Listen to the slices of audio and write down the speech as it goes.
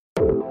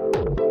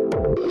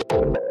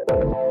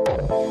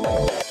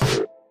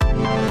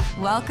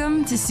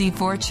Welcome to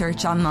C4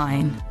 Church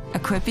Online,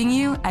 equipping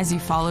you as you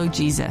follow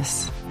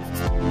Jesus.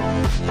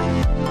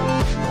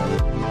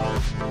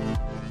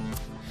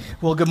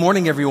 Well, good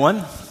morning,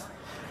 everyone.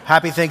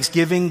 Happy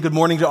Thanksgiving. Good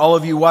morning to all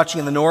of you watching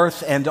in the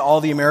north and to all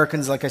the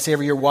Americans, like I say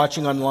every year,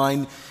 watching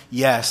online.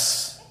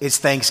 Yes, it's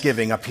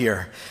Thanksgiving up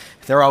here.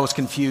 They're always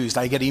confused.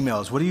 I get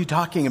emails. What are you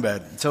talking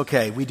about? It's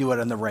okay. We do it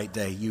on the right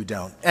day. You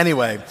don't.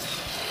 Anyway,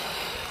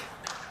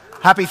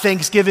 happy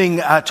Thanksgiving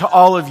to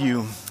all of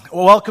you.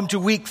 Welcome to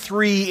week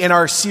 3 in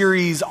our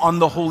series on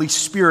the Holy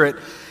Spirit.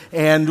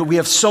 And we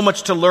have so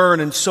much to learn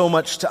and so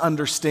much to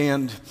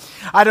understand.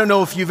 I don't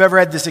know if you've ever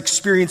had this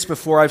experience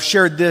before. I've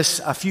shared this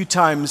a few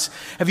times.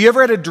 Have you ever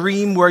had a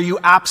dream where you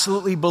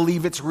absolutely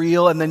believe it's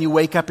real and then you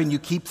wake up and you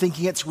keep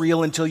thinking it's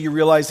real until you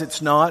realize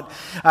it's not?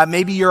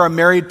 Maybe you're a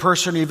married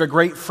person, you have a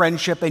great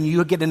friendship, and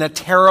you get in a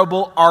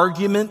terrible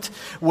argument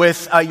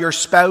with your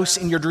spouse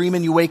in your dream,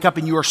 and you wake up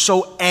and you are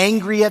so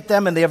angry at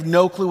them and they have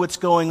no clue what's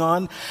going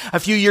on.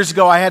 A few years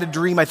ago, I had a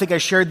dream, I think I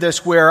shared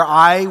this, where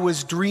I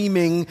was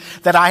dreaming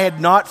that I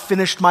had not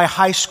finished my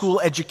high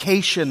school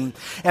education,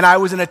 and I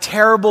was in a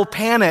terrible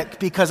panic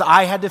because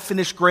I had to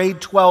finish grade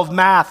 12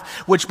 math,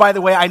 which, by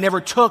the way, I never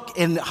took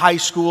in high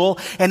school.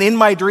 And in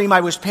my dream,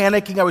 I was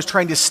panicking. I was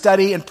trying to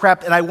study and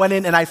prep, and I went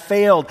in and I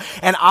failed.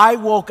 And I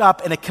woke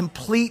up in a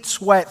complete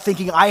sweat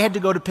thinking I had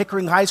to go to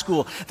Pickering High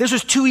School. This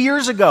was 2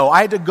 years ago.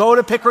 I had to go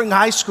to Pickering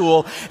High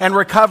School and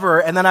recover.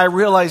 And then I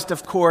realized,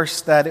 of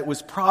course, that it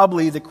was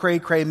probably the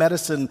cray-cray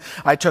medicine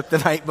I took the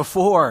night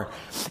before.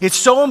 It's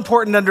so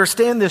important to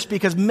understand this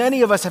because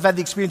many of us have had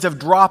the experience of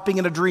dropping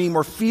in a dream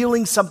or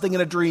feeling something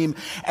in a dream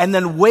and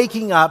then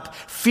waking up,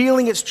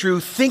 feeling it's true,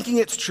 thinking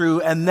it's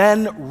true, and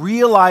then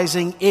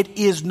realizing it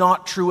is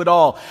not true at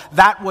all.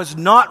 That was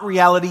not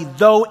reality,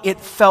 though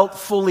it felt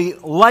fully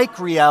like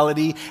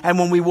reality, and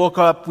when we woke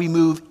up, we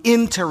move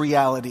into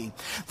reality.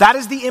 That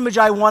is the image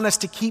I want us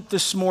to keep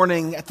this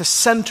morning at the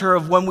center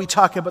of when we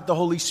talk about the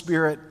Holy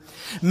Spirit.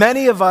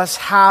 Many of us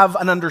have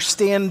an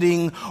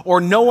understanding or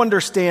no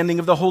understanding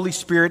of the Holy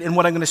Spirit in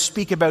what I'm going to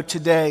speak about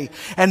today.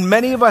 And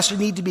many of us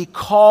need to be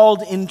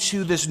called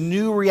into this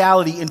new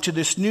reality, into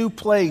this new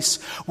place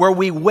where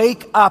we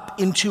wake up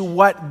into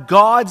what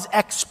God's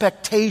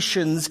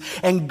expectations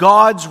and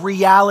God's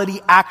reality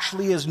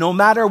actually is. No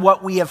matter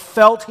what we have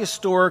felt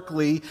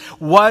historically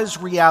was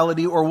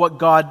reality or what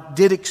God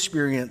did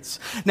experience.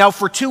 Now,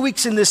 for 2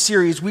 weeks in this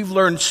series, we've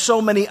learned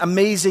so many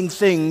amazing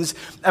things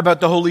about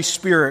the Holy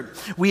Spirit.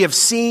 We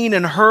have seen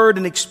and heard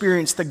and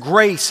experienced the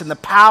grace and the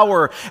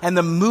power and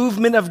the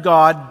movement of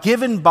God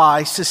given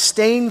by,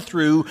 sustained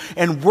through,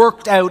 and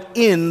worked out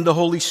in the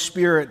Holy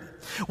Spirit.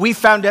 We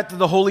found out that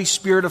the Holy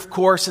Spirit, of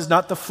course, is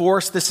not the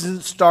Force. This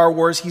isn't Star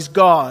Wars. He's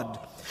God.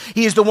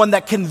 He is the one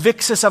that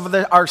convicts us of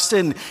our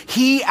sin.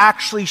 He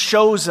actually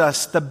shows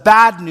us the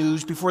bad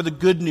news before the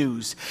good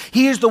news.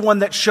 He is the one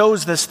that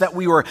shows us that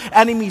we were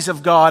enemies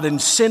of God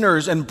and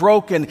sinners and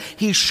broken.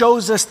 He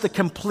shows us the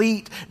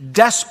complete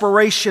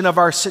desperation of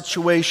our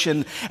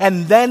situation.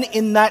 And then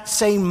in that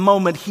same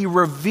moment, He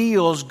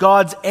reveals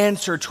God's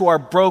answer to our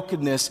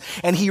brokenness.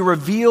 And He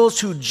reveals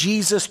who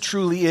Jesus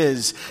truly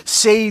is,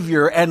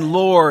 Savior and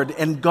Lord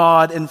and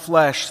God in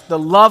flesh, the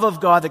love of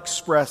God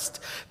expressed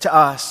to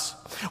us.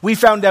 We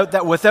found out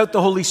that without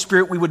the Holy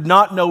Spirit, we would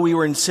not know we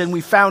were in sin. We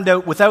found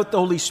out without the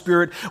Holy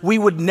Spirit, we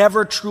would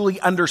never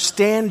truly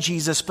understand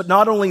Jesus. But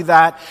not only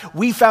that,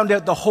 we found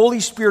out the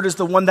Holy Spirit is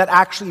the one that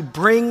actually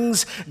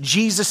brings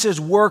Jesus'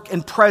 work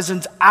and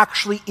presence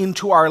actually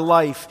into our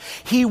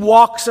life. He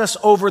walks us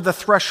over the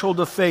threshold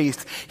of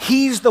faith.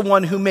 He's the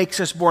one who makes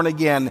us born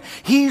again.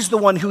 He's the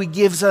one who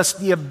gives us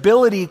the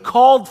ability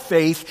called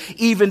faith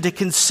even to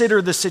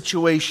consider the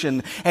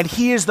situation. And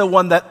He is the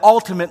one that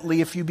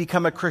ultimately, if you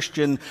become a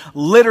Christian,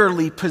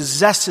 literally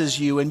possesses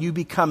you and you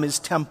become His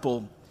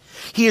temple.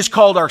 He is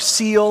called our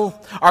seal,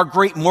 our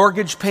great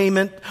mortgage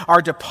payment,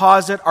 our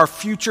deposit, our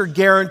future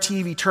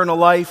guarantee of eternal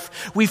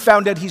life. We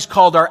found out He's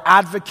called our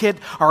advocate,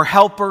 our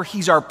helper.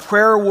 He's our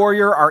prayer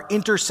warrior, our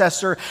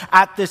intercessor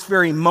at this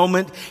very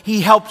moment.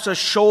 He helps us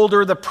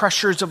shoulder the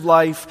pressures of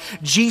life.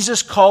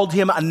 Jesus called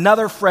Him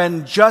another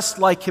friend just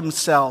like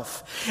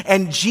Himself.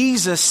 And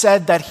Jesus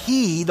said that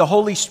He, the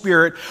Holy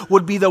Spirit,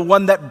 would be the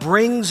one that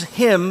brings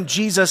Him,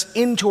 Jesus,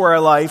 into our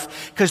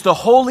life, because the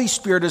Holy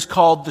Spirit is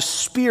called the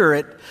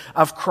Spirit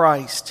of Christ.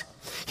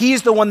 He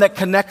is the one that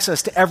connects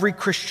us to every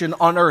Christian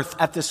on earth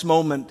at this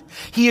moment.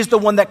 He is the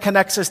one that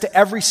connects us to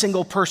every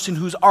single person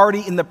who's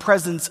already in the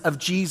presence of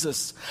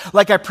Jesus.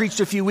 Like I preached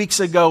a few weeks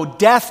ago,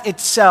 death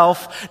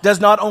itself does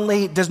not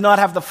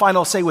have the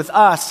final say with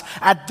us.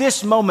 At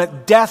this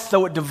moment, death,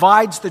 though it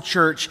divides the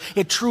church,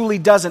 it truly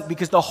doesn't,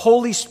 because the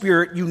Holy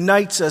Spirit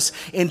unites us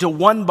into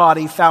one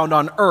body found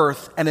on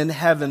earth and in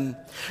heaven.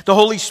 The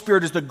Holy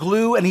Spirit is the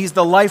glue and He's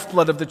the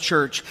lifeblood of the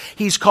church.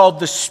 He's called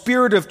the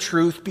Spirit of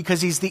truth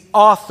because He's the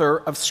author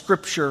of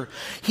Scripture.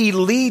 He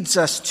leads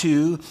us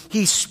to,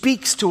 He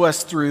speaks to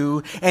us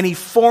through, and He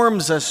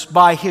forms us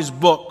by His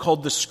book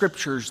called the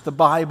Scriptures, the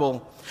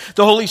Bible.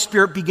 The Holy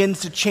Spirit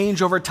begins to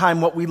change over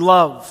time what we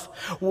love.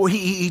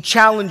 He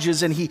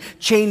challenges and He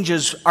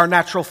changes our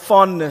natural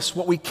fondness,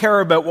 what we care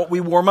about, what we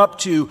warm up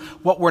to,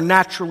 what we're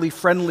naturally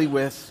friendly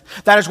with.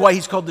 That is why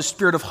He's called the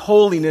Spirit of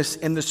holiness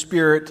and the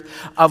Spirit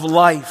of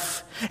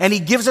life. And He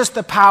gives us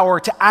the power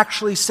to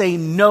actually say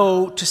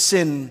no to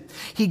sin.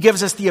 He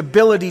gives us the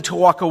ability to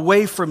walk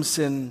away from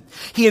sin.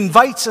 He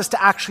invites us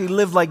to actually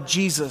live like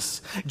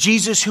Jesus.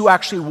 Jesus who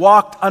actually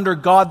walked under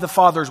God the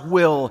Father's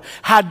will,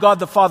 had God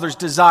the Father's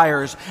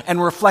desires,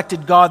 and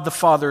reflected God the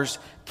Father's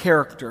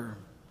character.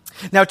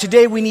 Now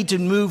today we need to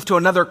move to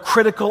another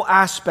critical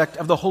aspect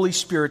of the Holy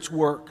Spirit's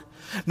work.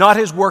 Not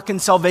His work in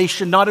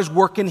salvation, not His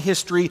work in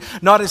history,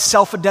 not His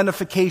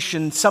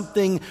self-identification,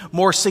 something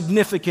more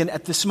significant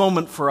at this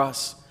moment for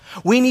us.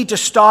 We need to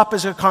stop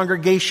as a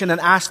congregation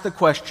and ask the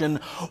question,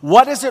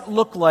 what does it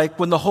look like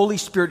when the Holy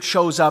Spirit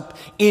shows up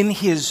in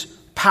His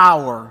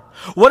power?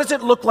 What does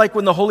it look like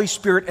when the Holy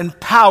Spirit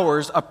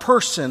empowers a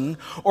person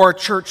or a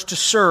church to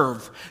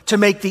serve, to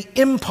make the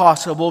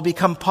impossible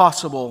become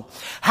possible?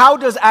 How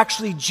does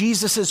actually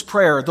Jesus'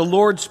 prayer, the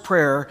Lord's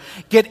Prayer,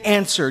 get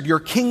answered? Your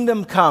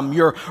kingdom come,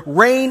 your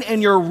reign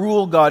and your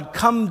rule, God,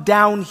 come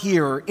down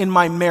here in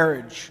my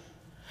marriage.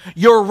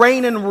 Your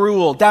reign and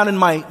rule down in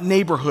my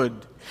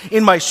neighborhood,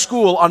 in my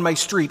school, on my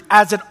street,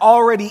 as it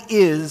already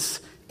is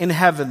in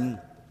heaven.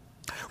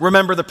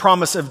 Remember the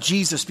promise of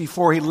Jesus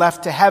before He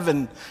left to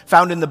heaven,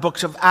 found in the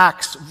books of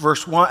Acts,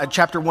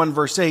 chapter 1,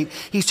 verse 8.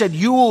 He said,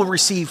 you will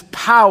receive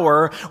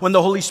power when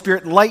the Holy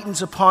Spirit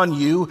lightens upon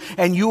you,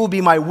 and you will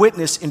be my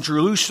witness in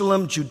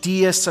Jerusalem,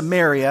 Judea,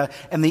 Samaria,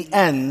 and the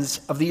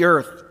ends of the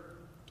earth.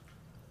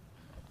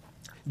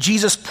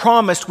 Jesus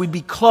promised we'd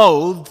be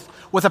clothed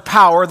with a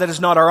power that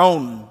is not our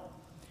own.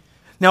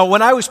 Now,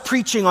 when I was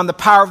preaching on the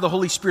power of the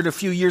Holy Spirit a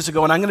few years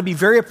ago, and I'm going to be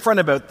very upfront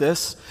about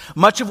this,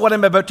 much of what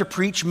I'm about to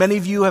preach, many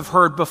of you have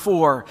heard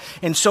before.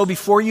 And so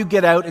before you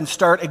get out and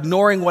start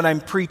ignoring what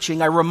I'm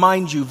preaching, I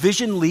remind you,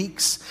 vision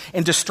leaks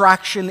and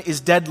distraction is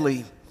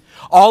deadly.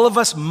 All of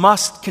us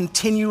must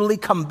continually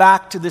come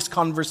back to this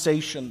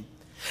conversation.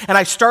 And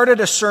I started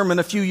a sermon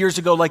a few years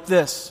ago like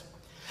this.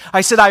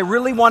 I said I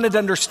really wanted to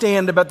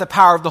understand about the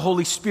power of the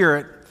Holy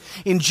Spirit.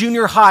 In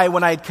junior high,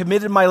 when I had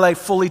committed my life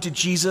fully to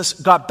Jesus,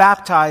 got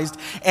baptized,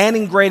 and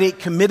in grade 8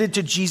 committed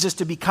to Jesus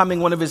to becoming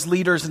one of His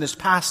leaders and His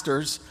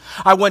pastors,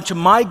 I went to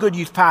my good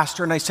youth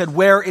pastor and I said,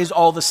 where is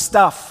all the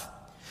stuff?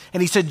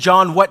 And he said,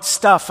 John, what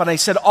stuff? And I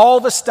said, all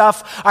the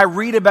stuff I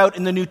read about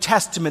in the New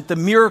Testament, the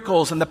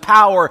miracles and the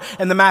power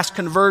and the mass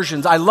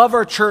conversions. I love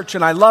our church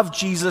and I love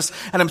Jesus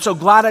and I'm so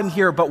glad I'm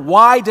here, but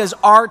why does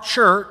our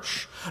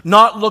church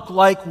not look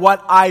like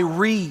what I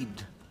read?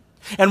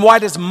 And why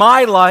does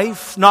my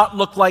life not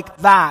look like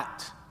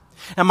that?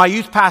 And my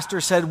youth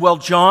pastor said, well,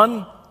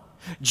 John,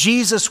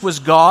 Jesus was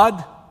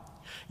God.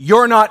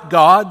 You're not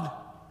God.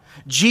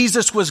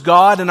 Jesus was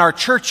God and our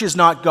church is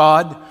not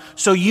God.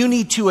 So you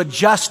need to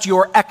adjust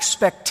your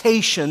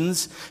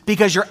expectations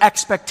because your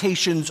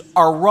expectations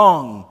are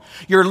wrong.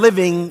 You're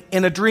living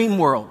in a dream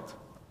world.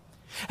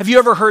 Have you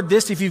ever heard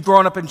this if you've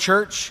grown up in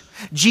church?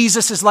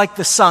 Jesus is like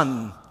the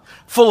sun,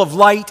 full of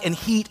light and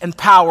heat and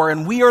power,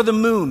 and we are the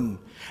moon.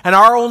 And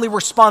our only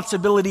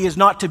responsibility is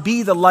not to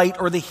be the light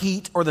or the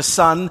heat or the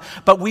sun,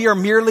 but we are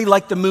merely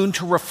like the moon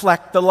to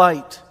reflect the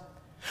light.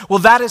 Well,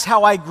 that is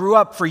how I grew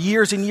up for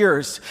years and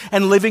years,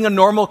 and living a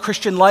normal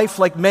Christian life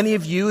like many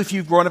of you, if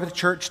you've grown up at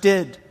church,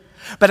 did.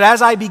 But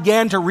as I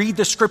began to read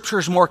the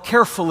scriptures more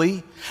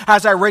carefully,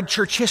 as I read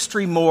church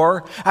history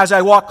more, as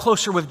I walked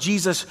closer with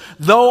Jesus,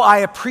 though I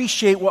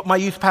appreciate what my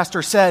youth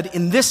pastor said,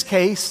 in this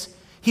case,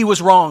 he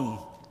was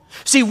wrong.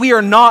 See, we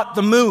are not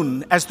the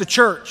moon as the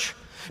church.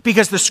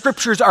 Because the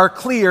scriptures are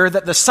clear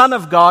that the Son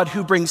of God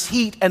who brings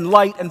heat and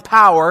light and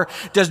power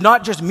does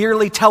not just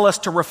merely tell us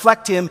to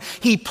reflect Him,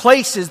 He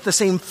places the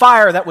same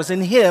fire that was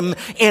in Him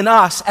in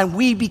us, and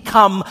we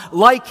become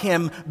like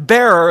Him,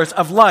 bearers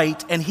of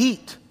light and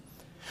heat.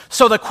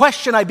 So the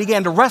question I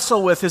began to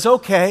wrestle with is,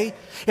 okay,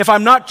 if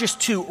I'm not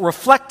just to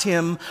reflect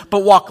Him,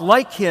 but walk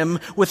like Him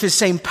with His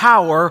same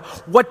power,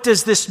 what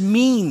does this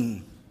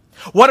mean?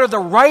 What are the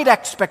right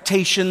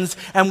expectations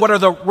and what are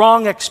the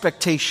wrong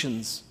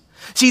expectations?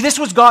 See, this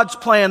was God's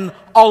plan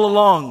all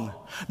along.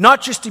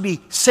 Not just to be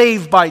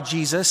saved by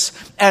Jesus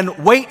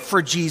and wait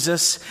for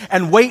Jesus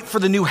and wait for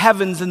the new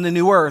heavens and the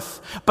new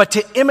earth, but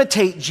to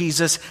imitate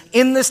Jesus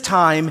in this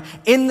time,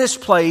 in this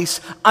place,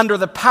 under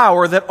the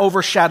power that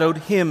overshadowed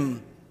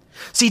Him.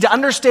 See, to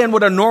understand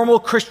what a normal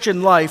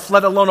Christian life,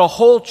 let alone a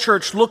whole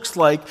church, looks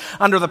like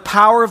under the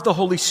power of the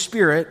Holy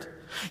Spirit,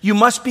 you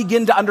must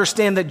begin to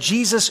understand that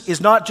Jesus is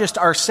not just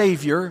our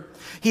Savior.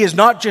 He is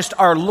not just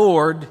our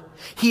Lord.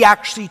 He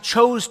actually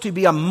chose to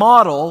be a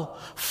model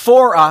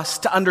for us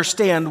to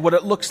understand what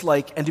it looks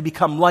like and to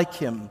become like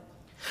Him.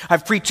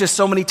 I've preached this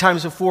so many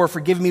times before,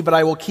 forgive me, but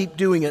I will keep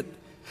doing it.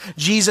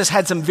 Jesus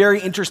had some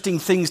very interesting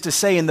things to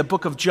say in the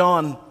book of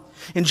John.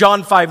 In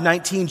John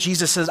 5:19,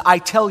 Jesus says, I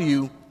tell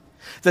you,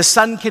 the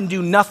Son can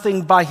do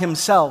nothing by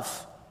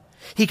Himself.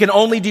 He can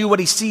only do what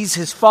He sees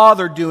His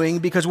Father doing,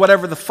 because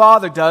whatever the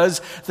Father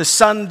does, the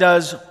Son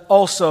does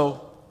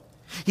also.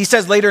 He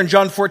says later in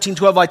John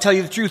 14:12, I tell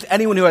you the truth,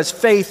 anyone who has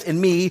faith in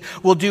me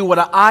will do what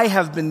I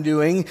have been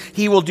doing.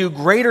 He will do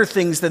greater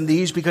things than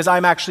these because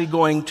I'm actually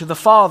going to the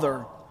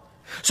Father.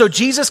 So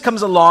Jesus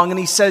comes along and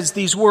he says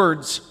these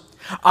words,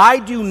 I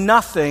do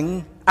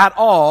nothing at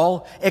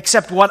all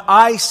except what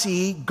I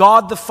see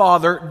God the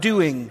Father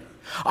doing.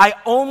 I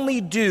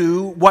only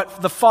do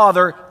what the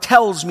Father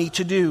tells me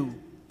to do.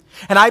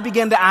 And I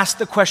began to ask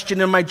the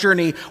question in my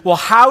journey, well,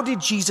 how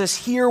did Jesus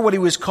hear what he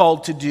was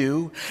called to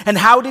do? And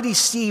how did he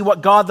see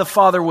what God the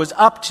Father was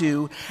up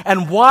to?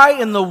 And why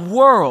in the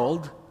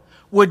world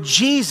would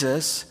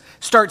Jesus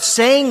start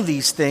saying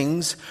these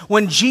things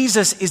when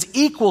Jesus is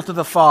equal to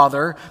the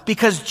Father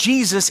because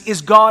Jesus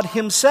is God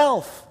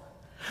himself?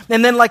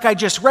 And then, like I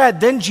just read,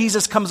 then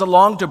Jesus comes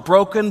along to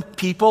broken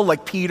people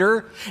like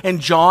Peter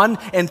and John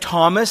and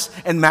Thomas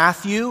and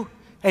Matthew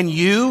and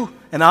you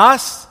and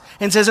us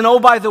and says, and oh,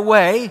 by the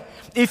way,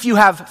 if you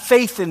have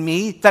faith in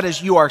me, that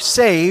is, you are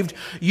saved,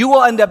 you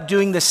will end up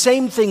doing the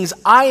same things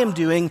I am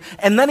doing.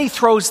 And then he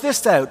throws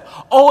this out.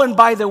 Oh, and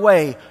by the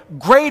way,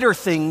 greater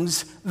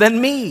things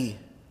than me.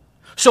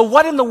 So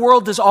what in the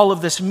world does all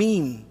of this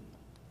mean?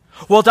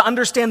 Well, to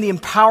understand the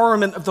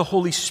empowerment of the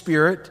Holy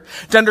Spirit,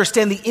 to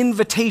understand the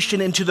invitation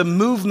into the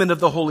movement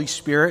of the Holy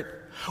Spirit,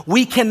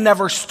 we can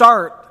never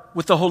start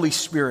with the Holy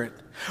Spirit.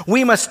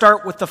 We must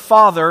start with the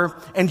Father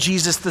and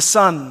Jesus the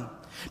Son.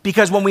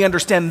 Because when we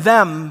understand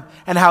them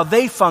and how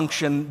they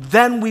function,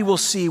 then we will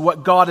see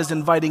what God is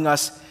inviting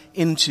us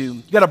into.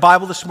 You got a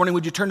Bible this morning?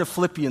 Would you turn to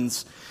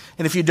Philippians?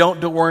 And if you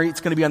don't worry,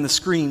 it's going to be on the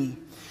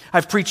screen.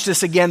 I've preached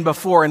this again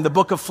before. In the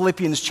book of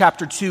Philippians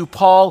chapter 2,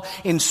 Paul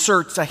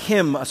inserts a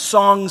hymn, a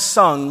song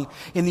sung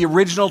in the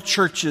original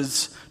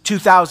churches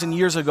 2,000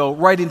 years ago,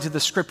 right into the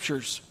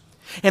scriptures.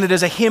 And it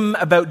is a hymn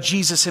about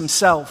Jesus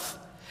himself.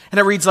 And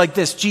it reads like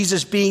this,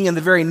 Jesus being in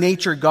the very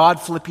nature God,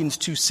 Philippians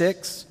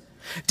 2:6,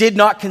 did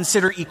not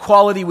consider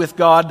equality with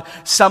God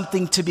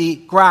something to be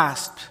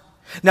grasped.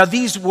 Now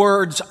these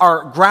words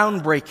are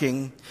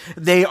groundbreaking.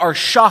 They are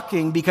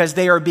shocking because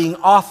they are being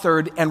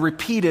authored and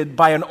repeated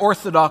by an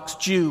Orthodox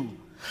Jew.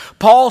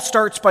 Paul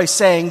starts by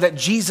saying that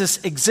Jesus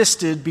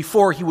existed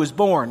before he was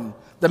born,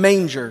 the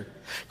manger.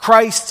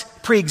 Christ's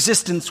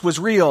preexistence was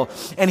real,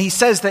 and he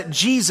says that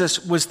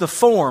Jesus was the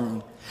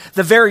form,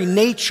 the very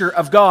nature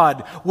of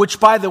God, which,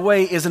 by the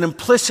way, is an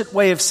implicit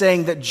way of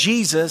saying that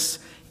Jesus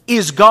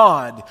is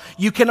God.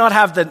 You cannot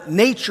have the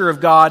nature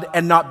of God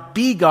and not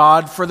be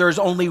God, for there is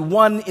only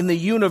one in the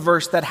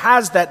universe that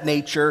has that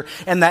nature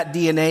and that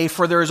DNA,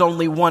 for there is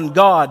only one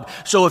God.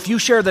 So if you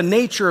share the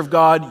nature of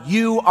God,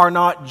 you are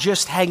not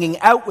just hanging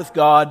out with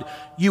God,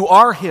 you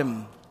are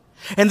him.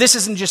 And this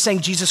isn't just saying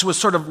Jesus was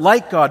sort of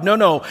like God.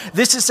 No.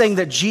 This is saying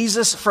that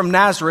Jesus from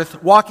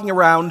Nazareth, walking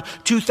around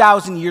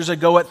 2,000 years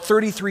ago at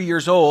 33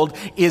 years old,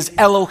 is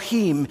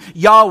Elohim,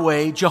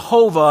 Yahweh,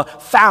 Jehovah,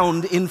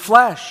 found in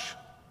flesh.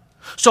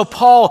 So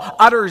Paul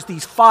utters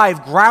these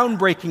 5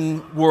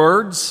 groundbreaking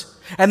words,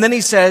 and then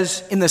he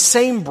says, in the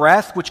same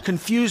breath, which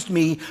confused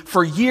me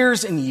for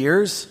years and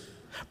years,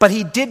 but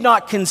he did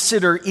not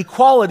consider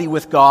equality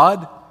with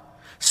God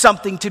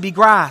something to be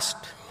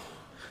grasped.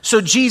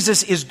 So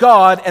Jesus is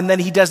God, and then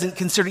he doesn't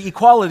consider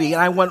equality.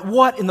 And I went,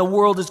 what in the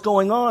world is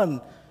going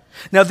on?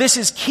 Now this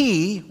is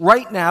key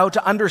right now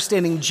to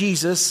understanding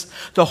Jesus,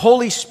 the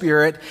Holy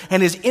Spirit,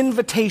 and his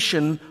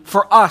invitation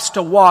for us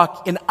to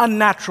walk in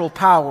unnatural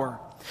power.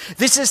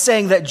 This is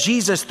saying that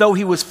Jesus, though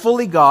he was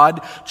fully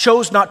God,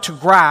 chose not to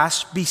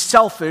grasp, be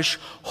selfish,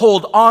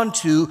 hold on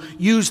to,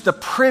 use the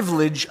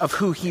privilege of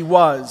who he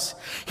was.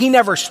 He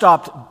never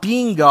stopped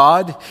being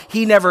God.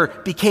 He never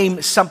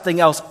became something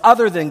else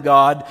other than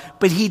God,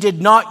 but he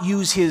did not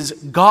use his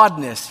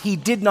godness. He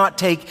did not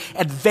take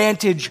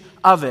advantage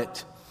of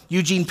it.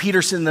 Eugene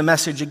Peterson in The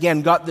Message,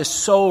 again, got this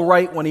so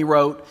right when he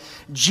wrote,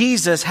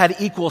 Jesus had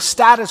equal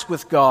status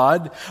with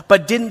God,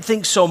 but didn't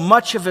think so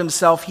much of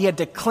himself he had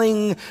to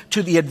cling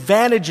to the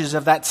advantages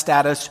of that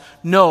status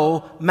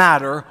no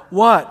matter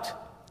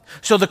what.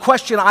 So the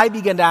question I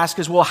began to ask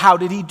is, well, how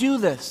did he do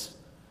this?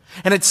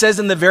 And it says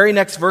in the very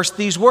next verse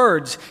these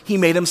words, he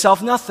made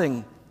himself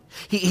nothing.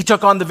 He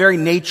took on the very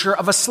nature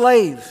of a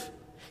slave.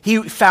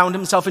 He found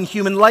himself in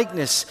human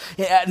likeness,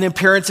 an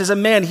appearance as a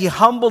man. He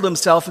humbled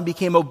himself and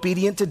became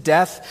obedient to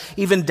death,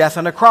 even death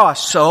on a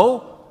cross.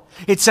 So,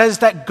 it says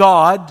that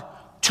God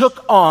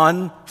took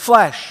on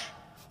flesh,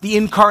 the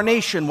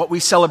incarnation, what we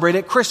celebrate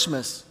at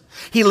Christmas.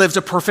 He lives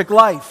a perfect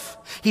life.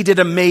 He did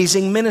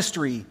amazing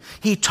ministry.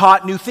 He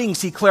taught new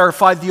things. He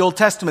clarified the Old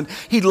Testament.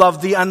 He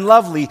loved the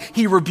unlovely.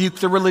 He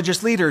rebuked the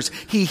religious leaders.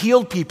 He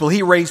healed people.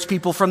 He raised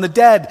people from the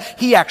dead.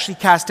 He actually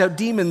cast out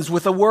demons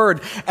with a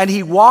word. And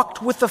he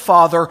walked with the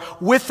Father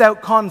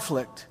without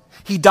conflict.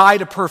 He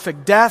died a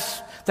perfect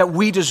death that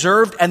we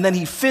deserved, and then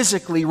he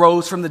physically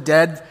rose from the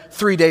dead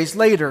 3 days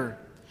later.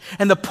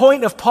 And the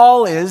point of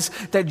Paul is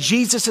that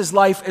Jesus'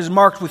 life is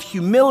marked with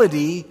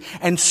humility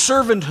and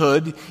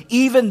servanthood,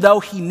 even though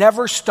he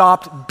never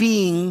stopped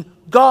being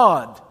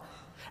God.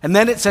 And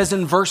then it says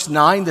in verse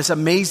 9, this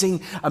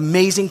amazing,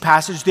 amazing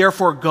passage,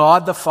 therefore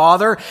God the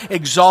Father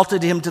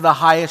exalted him to the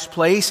highest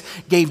place,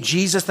 gave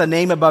Jesus the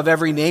name above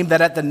every name,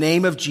 that at the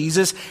name of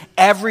Jesus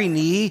every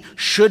knee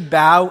should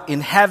bow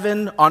in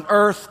heaven, on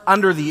earth,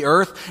 under the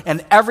earth,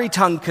 and every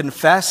tongue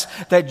confess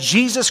that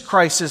Jesus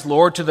Christ is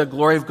Lord, to the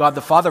glory of God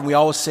the Father. And we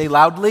always say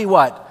loudly,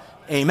 what?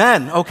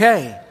 Amen.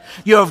 Okay.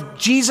 You have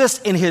Jesus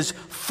in his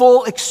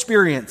full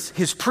experience,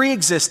 his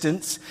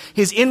pre-existence,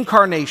 his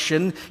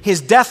incarnation, his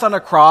death on a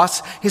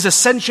cross, his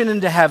ascension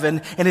into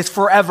heaven, and his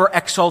forever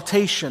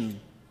exaltation.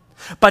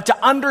 But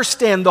to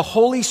understand the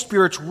Holy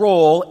Spirit's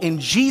role in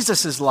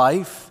Jesus'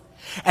 life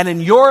and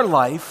in your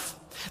life,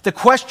 the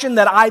question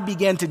that I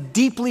began to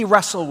deeply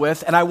wrestle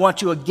with, and I want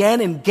to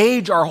again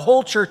engage our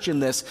whole church in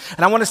this,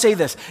 and I want to say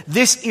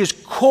this is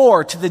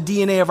core to the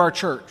DNA of our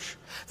church.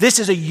 This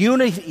is a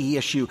unity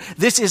issue.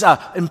 This is an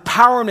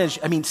empowerment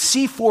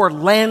issue.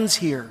 C4 lands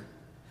here.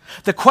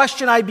 The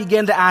question I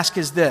began to ask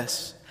is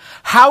this: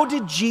 how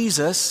did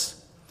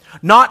Jesus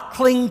not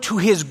cling to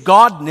his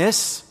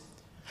godness?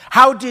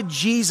 How did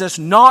Jesus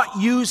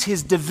not use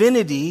his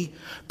divinity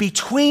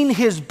between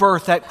his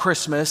birth at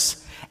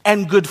Christmas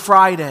and Good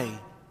Friday?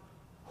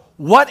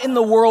 What in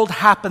the world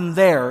happened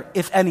there,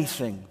 if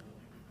anything?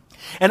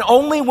 And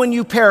only when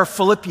you pair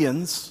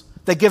Philippians,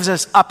 that gives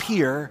us up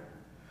here,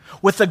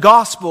 with the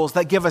Gospels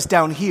that give us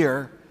down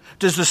here,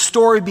 does the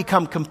story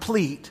become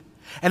complete,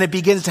 and it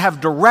begins to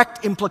have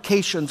direct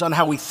implications on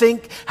how we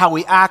think, how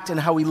we act, and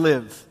how we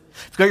live.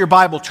 If you've got your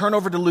Bible, turn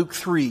over to Luke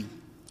 3.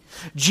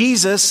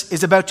 Jesus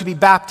is about to be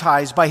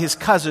baptized by his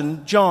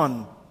cousin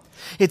John.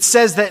 It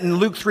says that in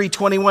Luke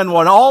 3:21,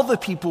 when all the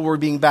people were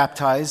being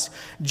baptized,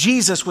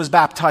 Jesus was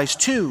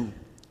baptized too.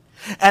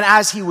 And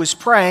as he was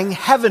praying,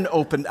 heaven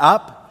opened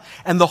up,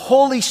 and the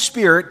Holy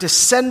Spirit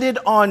descended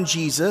on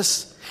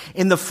Jesus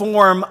in the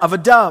form of a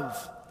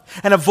dove.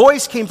 And a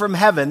voice came from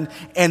heaven,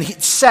 and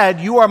it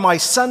said, "You are my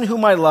son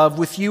whom I love,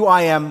 with you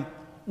I am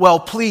well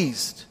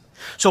pleased."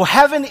 So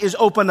heaven is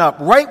opened up.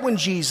 Right when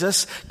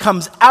Jesus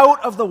comes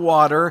out of the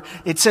water,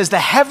 it says the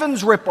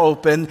heavens rip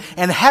open,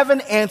 and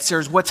heaven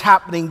answers what's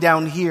happening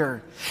down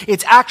here.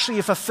 It's actually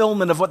a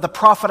fulfillment of what the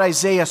prophet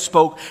Isaiah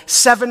spoke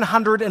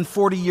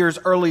 740 years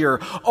earlier.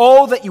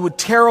 Oh, that you would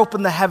tear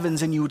open the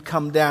heavens and you would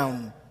come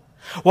down.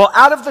 Well,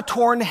 out of the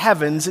torn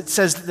heavens, it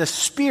says that the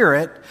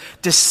Spirit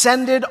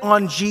descended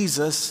on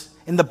Jesus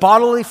in the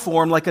bodily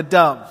form like a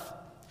dove.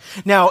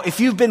 Now, if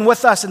you've been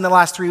with us in the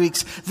last 3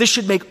 weeks, this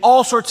should make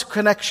all sorts of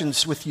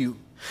connections with you.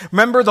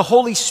 Remember, the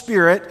Holy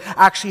Spirit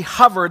actually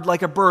hovered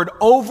like a bird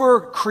over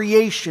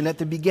creation at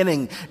the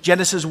beginning,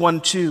 Genesis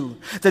 1:2.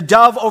 The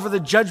dove over the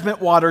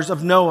judgment waters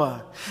of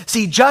Noah.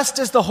 See, just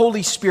as the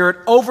Holy Spirit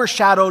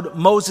overshadowed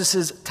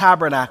Moses'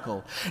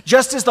 tabernacle,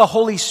 just as the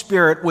Holy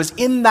Spirit was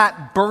in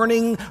that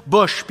burning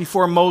bush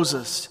before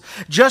Moses,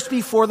 just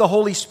before the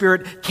Holy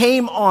Spirit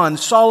came on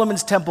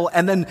Solomon's temple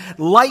and then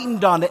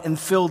lightened on it and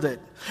filled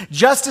it,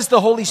 just as the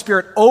Holy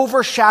Spirit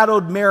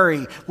overshadowed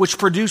Mary, which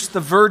produced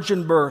the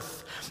virgin birth,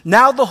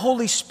 now the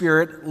Holy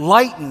Spirit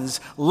lightens,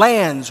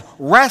 lands,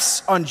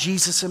 rests on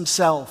Jesus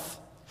himself.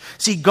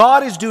 See,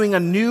 God is doing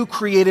a new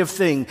creative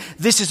thing.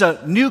 This is a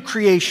new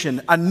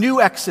creation, a new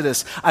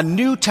exodus, a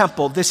new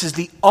temple. This is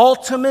the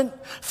ultimate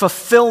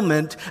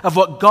fulfillment of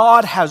what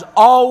God has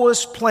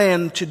always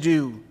planned to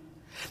do.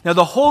 Now,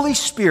 the Holy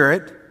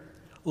Spirit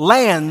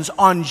lands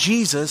on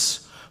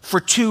Jesus for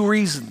 2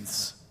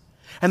 reasons.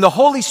 And the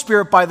Holy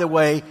Spirit, by the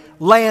way,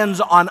 lands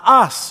on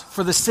us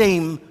for the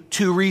same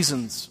 2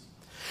 reasons.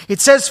 It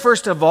says,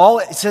 first of all,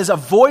 it says, a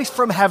voice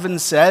from heaven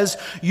says,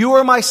 "You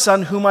are my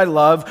son whom I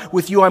love,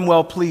 with you I'm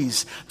well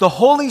pleased." The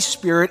Holy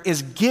Spirit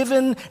is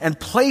given and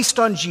placed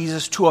on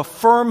Jesus to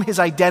affirm his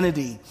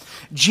identity.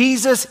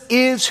 Jesus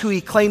is who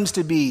he claims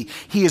to be.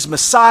 He is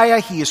Messiah,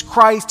 he is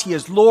Christ, he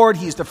is Lord,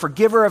 he is the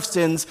forgiver of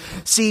sins.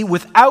 See,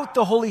 without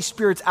the Holy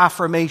Spirit's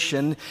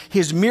affirmation,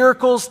 his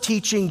miracles,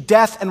 teaching,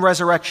 death, and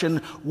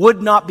resurrection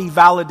would not be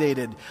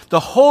validated. The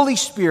Holy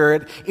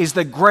Spirit is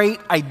the great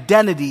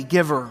identity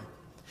giver.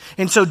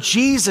 And so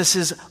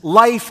Jesus'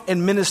 life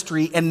and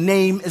ministry and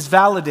name is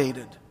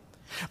validated.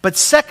 But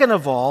second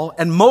of all,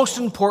 and most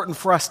important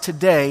for us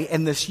today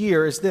and this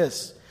year, is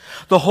this: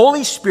 the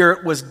Holy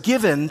Spirit was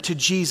given to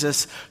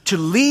Jesus to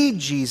lead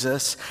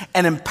Jesus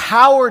and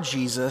empower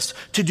Jesus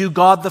to do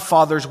God the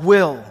Father's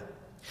will.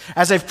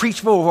 As I've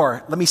preached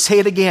before, let me say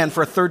it again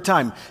for a third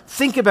time.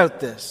 Think about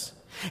this.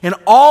 In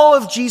all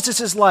of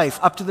Jesus' life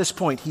up to this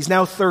point, he's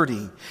now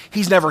 30.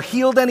 He's never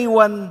healed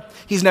anyone.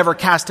 He's never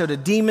cast out a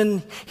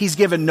demon. He's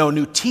given no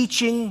new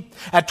teaching.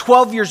 At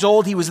 12 years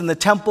old, he was in the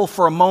temple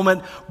for a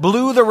moment,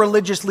 blew the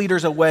religious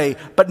leaders away,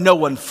 but no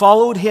one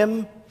followed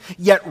him.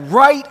 Yet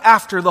right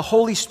after the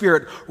Holy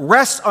Spirit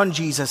rests on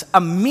Jesus,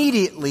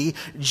 immediately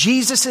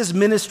Jesus'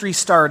 ministry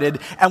started,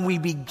 and we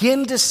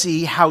begin to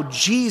see how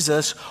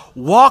Jesus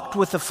walked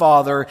with the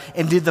Father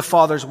and did the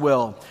Father's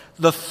will.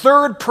 The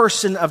third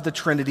person of the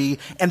Trinity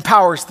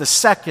empowers the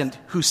second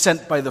who's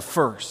sent by the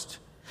first.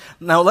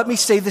 Now let me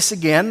say this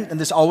again, and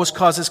this always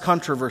causes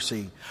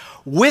controversy.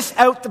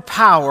 Without the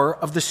power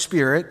of the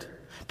Spirit,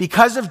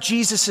 because of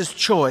Jesus'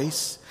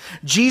 choice,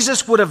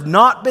 Jesus would have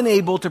not been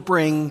able to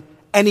bring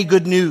any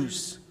good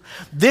news.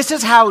 This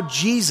is how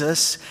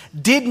Jesus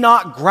did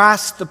not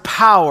grasp the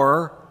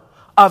power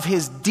of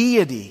his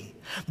deity.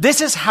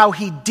 This is how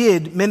he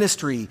did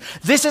ministry.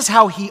 This is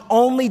how he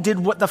only did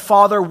what the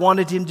Father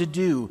wanted him to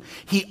do.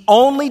 He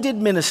only did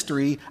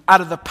ministry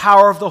out of the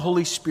power of the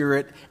Holy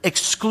Spirit,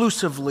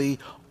 exclusively,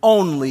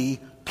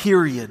 only,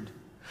 period.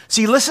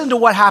 See, listen to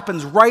what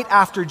happens right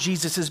after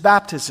Jesus'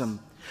 baptism.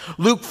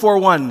 Luke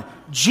 4:1,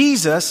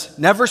 Jesus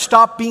never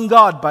stopped being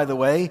God, by the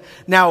way,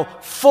 now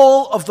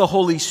full of the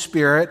Holy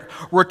Spirit,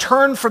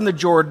 returned from the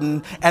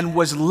Jordan and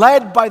was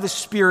led by the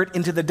Spirit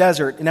into the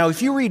desert. Now,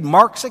 if you read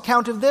Mark's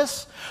account of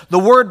this, the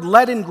word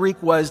led in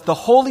Greek was the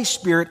Holy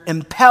Spirit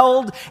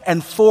impelled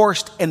and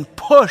forced and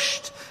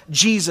pushed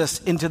Jesus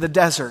into the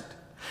desert.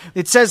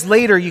 It says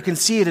later, you can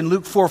see it in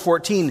Luke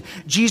 4:14,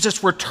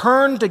 Jesus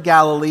returned to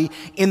Galilee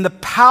in the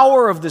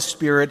power of the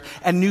Spirit,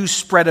 and news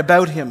spread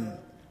about him.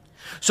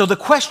 So the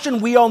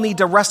question we all need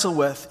to wrestle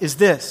with is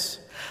this: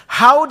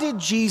 how did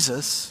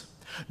Jesus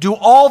do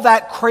all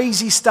that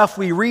crazy stuff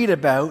we read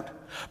about,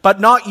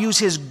 but not use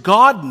his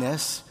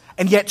godness,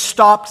 and yet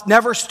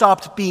never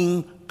stopped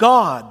being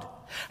God?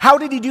 How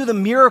did he do the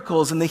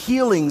miracles and the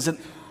healings?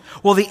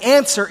 Well, the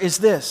answer is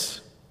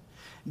this: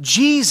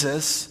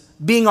 Jesus,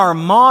 being our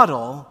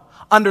model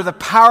under the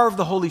power of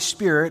the Holy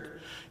Spirit,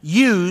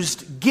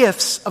 used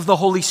gifts of the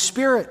Holy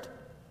Spirit.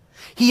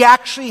 He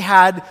actually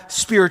had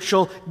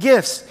spiritual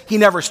gifts. He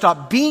never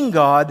stopped being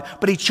God,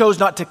 but he chose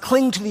not to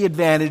cling to the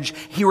advantage.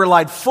 He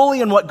relied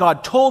fully on what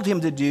God told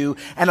him to do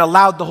and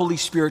allowed the Holy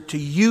Spirit to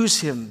use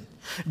him.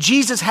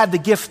 Jesus had the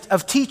gift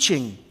of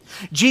teaching.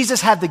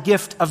 Jesus had the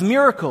gift of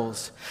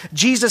miracles.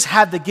 Jesus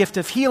had the gift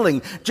of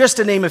healing, just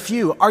to name a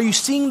few. Are you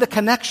seeing the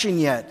connection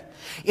yet?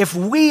 If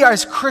we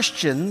as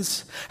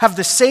Christians have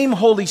the same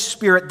Holy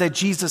Spirit that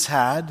Jesus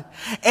had,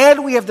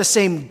 and we have the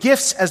same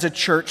gifts as a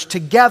church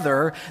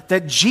together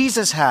that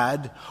Jesus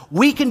had,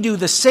 we can do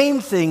the same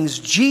things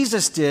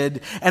Jesus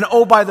did, and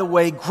oh, by the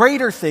way,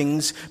 greater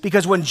things,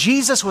 because when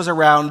Jesus was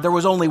around, there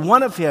was only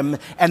one of him,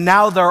 and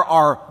now there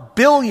are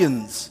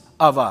billions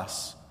of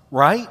us,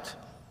 right?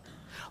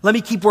 Let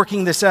me keep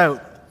working this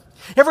out.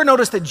 Ever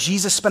notice that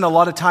Jesus spent a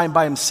lot of time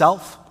by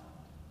himself?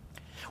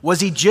 Was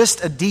he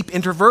just a deep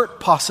introvert?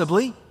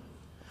 Possibly.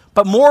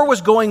 But more was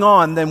going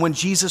on than when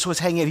Jesus was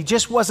hanging out. He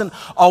just wasn't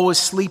always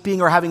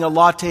sleeping or having a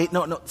latte.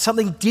 No,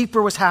 something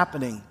deeper was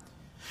happening.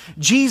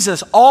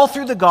 Jesus, all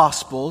through the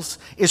Gospels,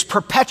 is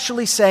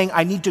perpetually saying,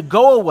 I need to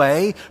go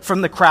away from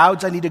the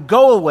crowds. I need to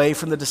go away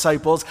from the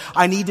disciples.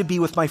 I need to be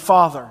with my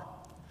Father.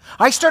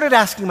 I started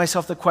asking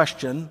myself the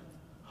question,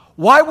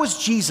 why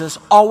was Jesus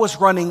always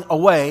running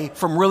away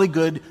from really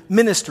good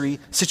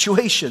ministry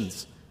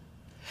situations?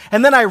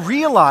 And then I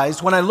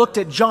realized when I looked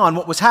at John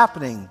what was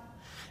happening.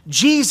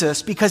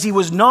 Jesus, because he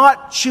was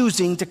not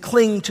choosing to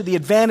cling to the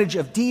advantage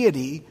of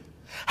deity,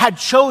 had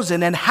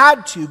chosen and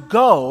had to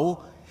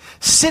go,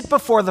 sit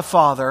before the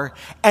Father,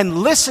 and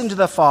listen to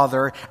the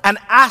Father and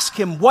ask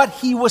him what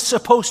he was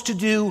supposed to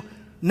do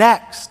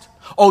next.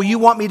 Oh, you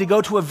want me to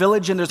go to a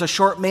village and there's a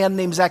short man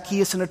named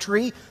Zacchaeus in a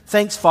tree?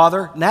 Thanks,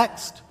 Father.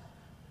 Next.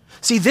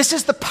 See, this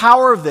is the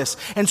power of this.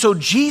 And so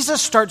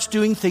Jesus starts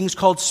doing things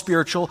called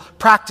spiritual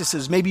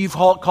practices. Maybe you've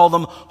called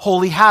them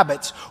holy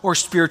habits or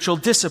spiritual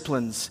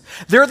disciplines.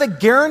 They're the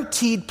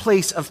guaranteed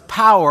place of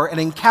power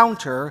and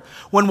encounter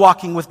when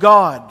walking with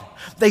God.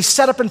 They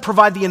set up and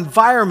provide the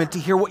environment to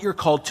hear what you're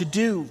called to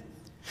do.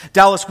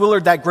 Dallas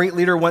Willard, that great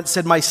leader, once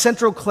said, my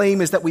central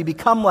claim is that we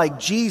become like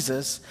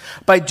Jesus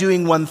by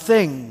doing one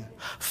thing: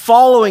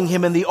 following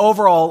him in the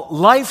overall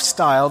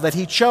lifestyle that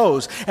he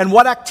chose. And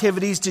what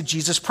activities did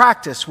Jesus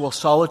practice? Well,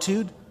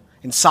 solitude,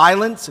 in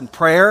silence, in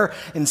prayer,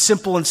 in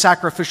simple and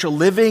sacrificial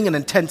living, and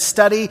intense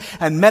study,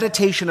 and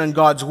meditation on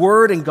God's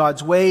word and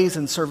God's ways,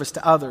 and service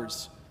to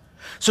others.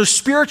 So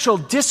spiritual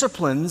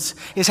disciplines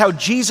is how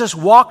Jesus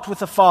walked with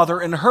the Father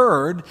and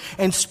heard,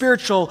 and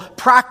spiritual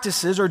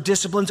practices or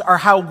disciplines are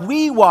how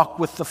we walk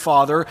with the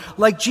Father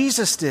like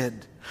Jesus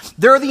did.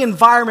 They're the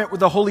environment where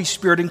the Holy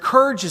Spirit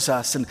encourages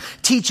us and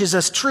teaches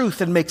us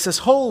truth and makes us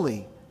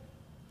holy.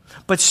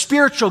 But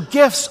spiritual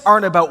gifts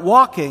aren't about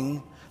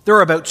walking,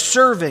 they're about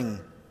serving.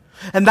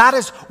 And that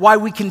is why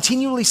we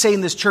continually say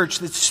in this church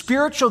that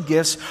spiritual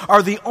gifts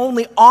are the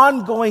only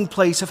ongoing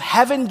place of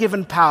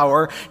heaven-given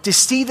power to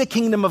see the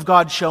kingdom of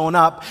God showing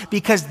up,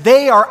 because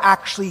they are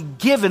actually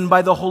given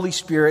by the Holy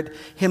Spirit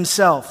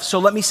himself. So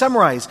let me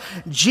summarize.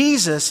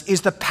 Jesus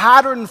is the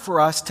pattern for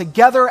us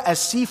together as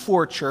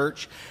C4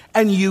 Church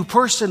and you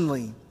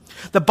personally.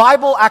 The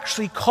Bible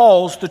actually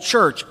calls the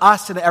church,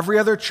 us and every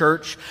other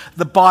church,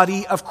 the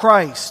body of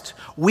Christ.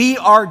 We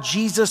are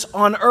Jesus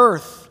on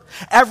earth.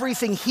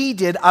 Everything he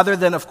did, other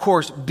than, of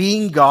course,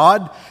 being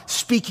God,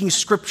 speaking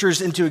scriptures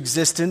into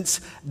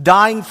existence,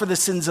 dying for the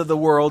sins of the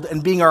world,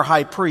 and being our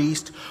high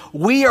priest,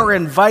 we are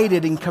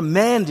invited and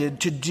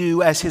commanded to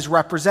do as his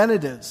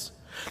representatives.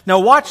 Now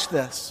watch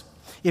this.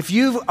 If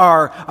you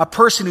are a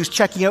person who's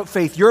checking out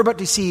faith, you're about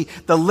to see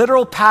the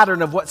literal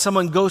pattern of what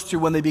someone goes through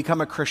when they become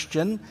a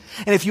Christian.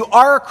 And if you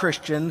are a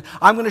Christian,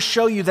 I'm going to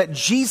show you that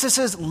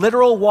Jesus'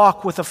 literal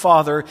walk with the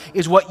Father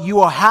is what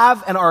you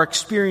have and are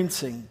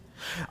experiencing.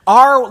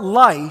 Our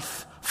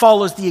life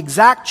follows the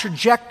exact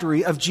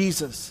trajectory of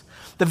Jesus.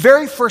 The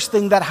very first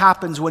thing that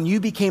happens when you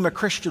became a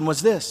Christian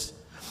was this.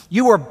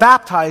 You were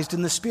baptized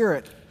in the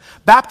Spirit.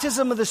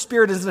 Baptism of the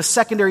Spirit isn't a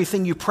secondary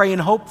thing you pray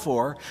and hope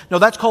for. No,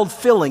 that's called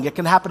filling. It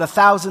can happen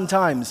 1,000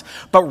 times.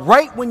 But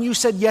right when you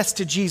said yes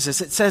to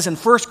Jesus, it says in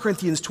 1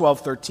 Corinthians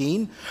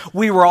 12:13,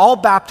 we were all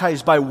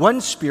baptized by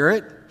one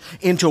Spirit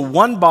into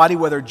one body,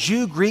 whether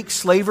Jew, Greek,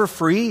 slave, or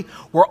free.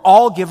 We're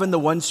all given the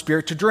one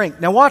Spirit to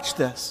drink. Now watch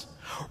this.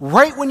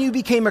 Right when you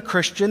became a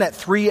Christian at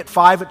 3, at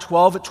 5, at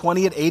 12, at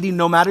 20, at 80,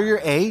 no matter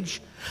your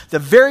age, the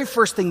very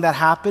first thing that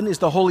happened is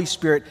the Holy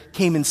Spirit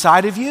came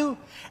inside of you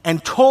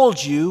and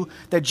told you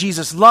that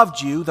Jesus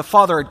loved you, the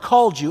Father had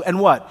called you, and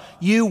what?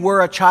 You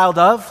were a child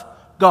of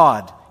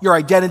God. Your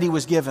identity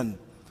was given.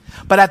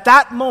 But at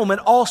that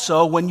moment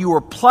also, when you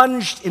were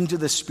plunged into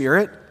the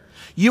Spirit,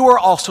 you were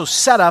also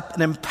set up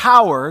and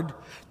empowered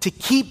to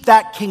keep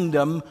that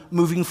kingdom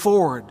moving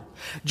forward.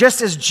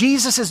 Just as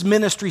Jesus'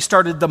 ministry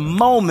started the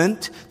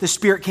moment the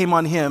Spirit came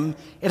on him,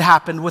 it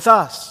happened with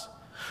us.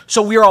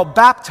 So we are all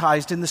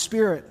baptized in the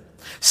Spirit.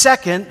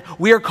 Second,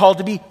 we are called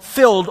to be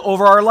filled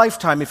over our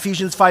lifetime.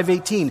 Ephesians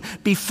 5:18.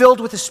 Be filled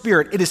with the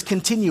Spirit. It is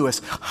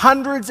continuous.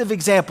 Hundreds of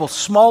examples,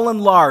 small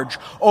and large,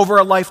 over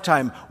a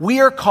lifetime. We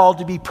are called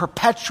to be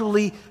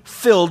perpetually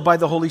filled by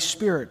the Holy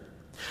Spirit.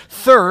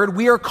 Third,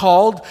 we are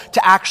called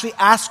to actually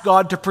ask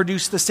God to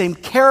produce the same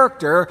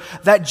character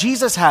that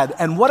Jesus had.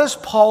 And what does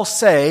Paul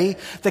say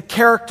the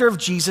character of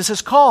Jesus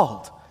is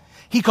called?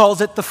 He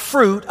calls it the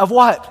fruit of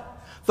what?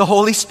 The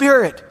Holy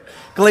Spirit.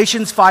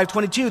 Galatians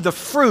 5:22, the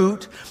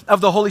fruit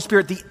of the Holy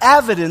Spirit, the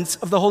evidence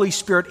of the Holy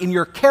Spirit in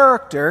your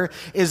character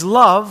is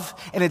love,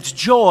 and it's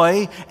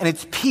joy, and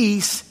it's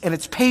peace, and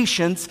it's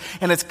patience,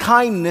 and it's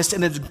kindness,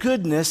 and it's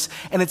goodness,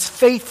 and it's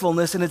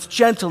faithfulness, and it's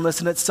gentleness,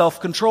 and it's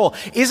self-control.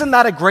 Isn't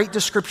that a great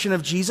description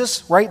of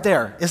Jesus right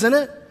there, isn't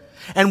it?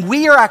 And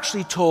we are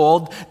actually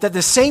told that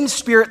the same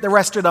Spirit that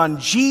rested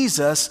on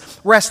Jesus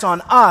rests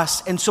on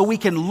us, and so we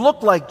can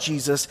look like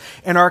Jesus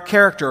in our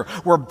character.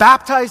 We're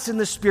baptized in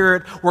the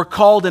Spirit. We're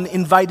called and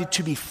invited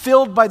to be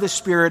filled by the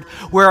Spirit.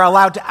 We're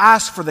allowed to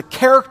ask for the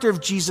character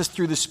of Jesus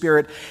through the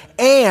Spirit.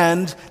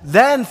 And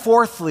then,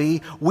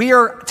 fourthly, we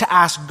are to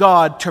ask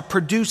God to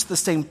produce the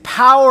same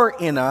power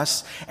in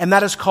us, and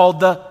that is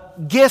called the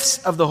gifts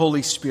of the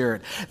Holy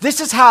Spirit. This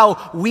is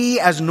how we,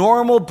 as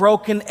normal,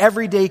 broken,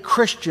 everyday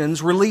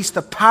Christians, release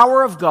the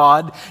power of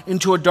God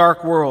into a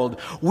dark world.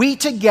 We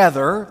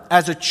together,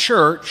 as a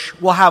church,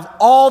 will have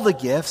all the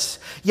gifts,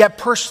 yet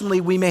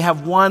personally we may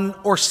have one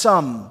or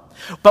some.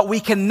 But we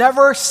can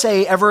never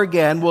say ever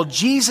again, well,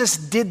 Jesus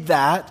did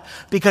that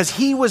because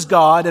he was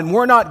God and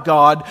we're not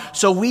God,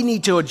 so we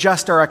need to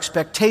adjust our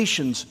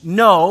expectations.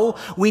 No,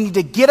 we need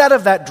to get out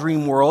of that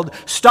dream world,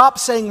 stop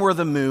saying we're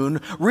the moon,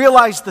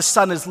 realize the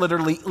sun is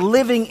literally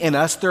living in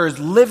us, there is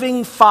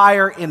living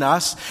fire in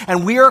us,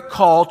 and we are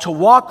called to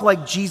walk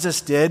like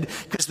Jesus did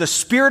because the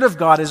Spirit of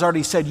God has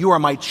already said, you are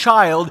my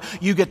child,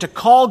 you get to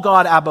call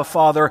God Abba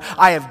Father,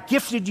 I have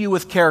gifted you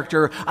with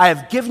character, I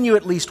have given you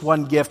at least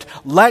one gift,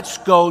 let's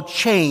go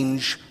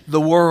change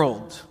the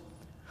world.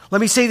 Let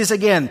me say this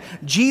again.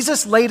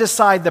 Jesus laid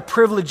aside the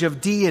privilege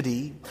of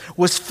deity,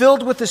 was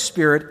filled with the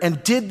Spirit,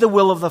 and did the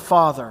will of the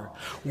Father.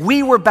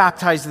 We were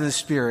baptized in the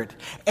Spirit.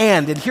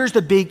 And here's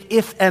the big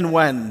if and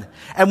when.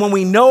 And when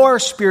we know our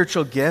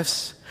spiritual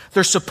gifts,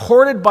 they're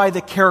supported by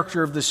the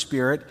character of the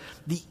Spirit,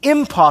 the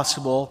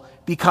impossible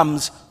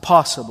becomes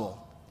possible.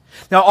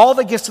 Now, all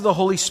the gifts of the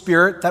Holy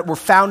Spirit that were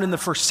found in the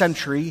first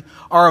century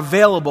are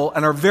available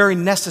and are very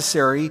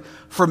necessary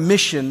for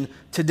mission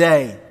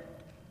today.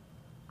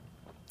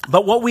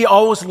 But what we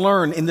always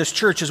learn in this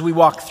church as we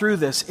walk through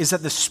this is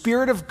that the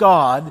Spirit of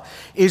God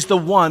is the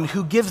one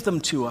who gives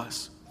them to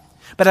us.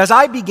 But as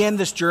I began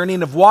this journey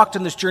and have walked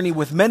on this journey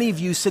with many of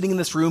you sitting in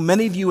this room,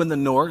 many of you in the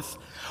north,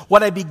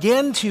 what I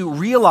began to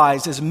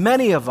realize is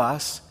many of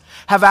us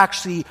have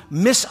actually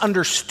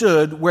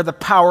misunderstood where the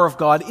power of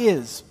God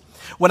is.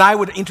 When I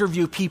would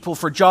interview people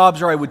for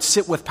jobs or I would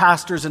sit with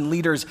pastors and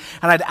leaders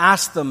and I'd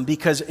ask them,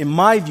 because in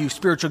my view,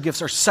 spiritual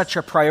gifts are such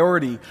a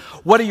priority.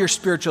 What are your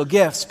spiritual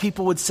gifts?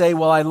 People would say,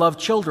 well, I love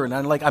children.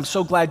 And I'm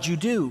so glad you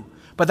do.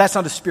 But that's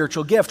not a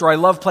spiritual gift. Or I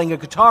love playing a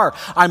guitar.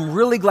 I'm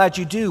really glad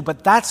you do.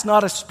 But that's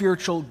not a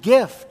spiritual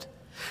gift.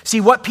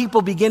 See, what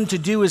people begin to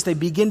do is they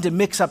begin to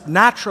mix up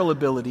natural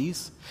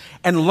abilities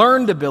and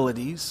learned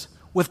abilities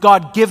with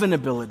God-given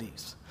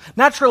abilities.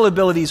 Natural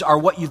abilities are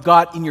what you've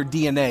got in your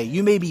DNA.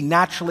 You may be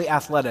naturally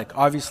athletic.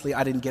 Obviously,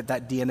 I didn't get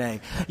that DNA.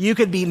 You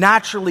could be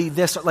naturally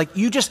this,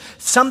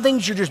 some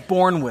things you're just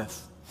born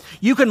with.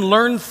 You can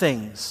learn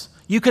things.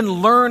 You can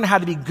learn how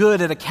to be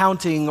good at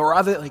accounting or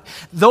other,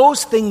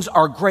 those things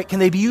are great. Can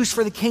they be used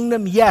for the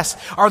kingdom? Yes.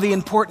 Are they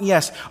important?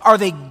 Yes. Are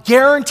they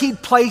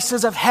guaranteed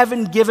places of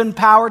heaven-given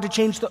power to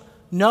change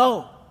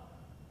No.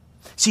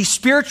 See,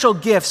 spiritual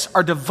gifts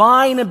are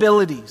divine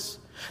abilities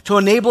to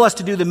enable us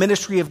to do the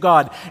ministry of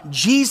God.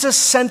 Jesus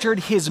centered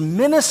his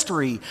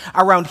ministry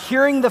around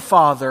hearing the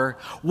Father,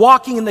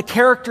 walking in the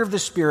character of the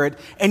Spirit,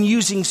 and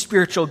using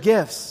spiritual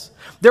gifts.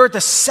 They're at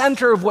the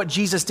center of what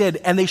Jesus did,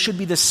 and they should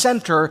be the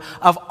center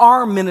of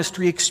our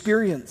ministry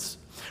experience.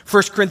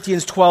 1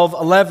 Corinthians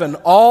 12:11,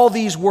 all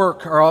these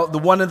work are the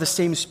one and the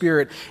same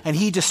Spirit, and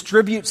he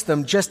distributes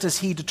them just as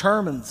he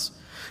determines.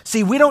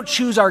 See, we don't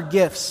choose our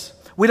gifts.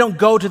 We don't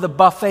go to the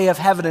buffet of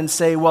heaven and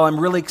say, well, I'm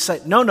really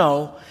excited.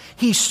 No.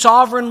 He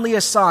sovereignly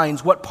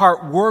assigns what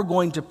part we're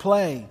going to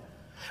play.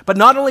 But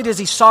not only does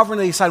he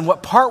sovereignly assign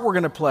what part we're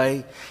going to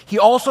play, he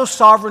also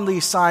sovereignly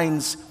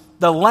assigns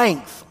the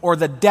length or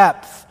the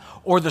depth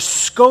or the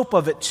scope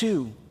of it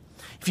too.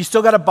 If you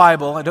still got a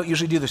Bible, I don't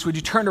usually do this, would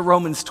you turn to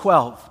Romans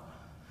 12?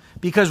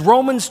 Because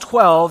Romans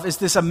 12 is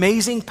this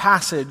amazing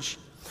passage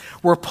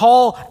where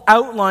Paul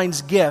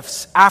outlines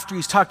gifts after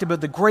he's talked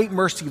about the great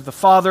mercy of the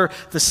Father,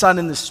 the Son,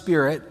 and the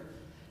Spirit.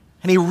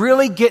 And he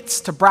really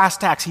gets to brass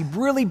tacks. He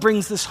really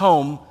brings this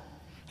home,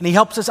 and he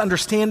helps us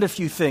understand a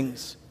few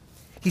things.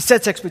 He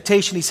sets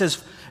expectation. He says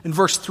in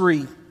verse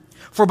 3,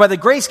 "For by the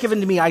grace given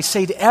to me, I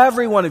say to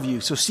every one of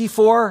you," so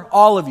C4,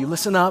 all of you,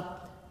 listen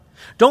up,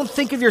 "don't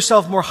think of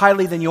yourself more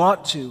highly than you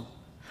ought to,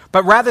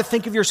 but rather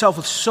think of yourself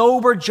with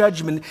sober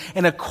judgment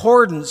in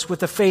accordance with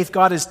the faith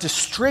God has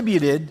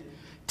distributed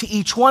to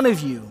each one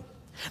of you."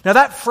 Now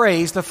that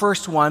phrase, the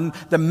first one,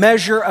 the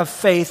measure of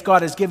faith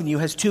God has given you,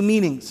 has two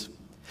meanings.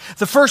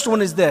 The first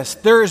one is this: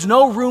 there is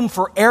no room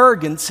for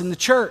arrogance in the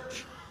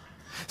church.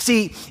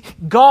 See,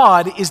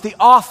 God is the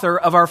author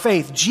of our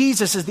faith.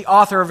 Jesus is the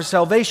author of our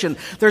salvation.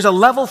 There's a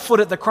level foot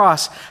at the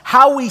cross.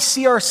 How we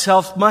see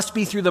ourselves must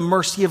be through the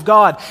mercy of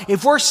God.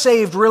 If we're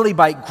saved really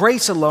by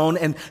grace alone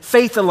and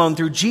faith alone,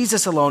 through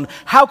Jesus alone,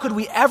 how could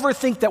we ever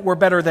think that we're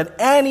better than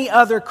any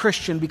other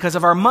Christian because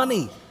of our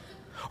money,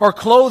 or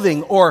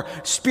clothing, or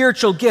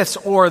spiritual gifts,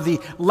 or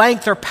the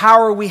length or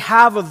power we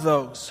have of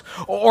those,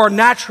 or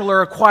natural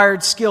or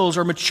acquired skills,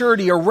 or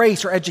maturity, or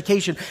race, or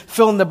education,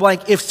 fill in the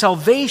blank? If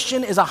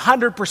salvation is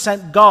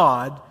 100%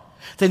 God,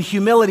 then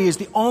humility is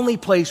the only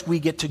place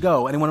we get to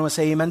go. Anyone want to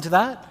say amen to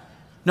that?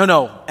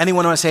 No.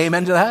 Anyone want to say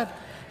amen to that?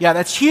 Yeah,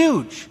 that's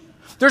huge.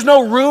 There's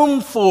no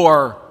room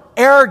for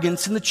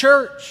arrogance in the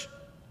church.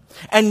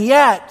 And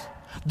yet,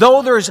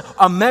 though there's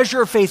a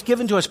measure of faith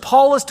given to us,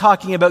 Paul is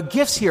talking about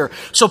gifts here.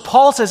 So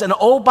Paul says, and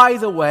oh, by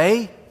the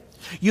way,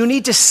 you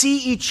need to see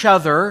each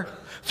other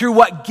through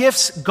what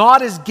gifts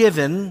God has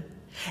given.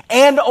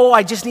 And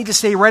I just need to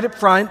say right up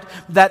front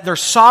that they're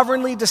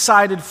sovereignly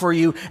decided for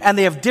you, and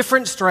they have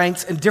different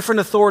strengths and different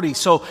authorities.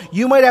 So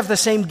you might have the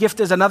same gift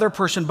as another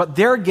person, but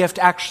their gift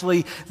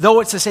actually, though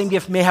it's the same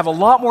gift, may have a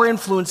lot more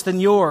influence than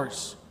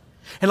yours.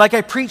 And like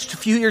I preached a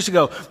few years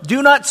ago,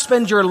 do not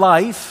spend your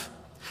life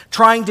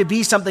trying to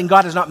be something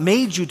God has not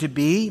made you to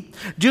be.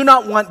 Do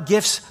not want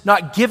gifts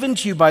not given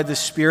to you by the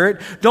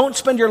Spirit. Don't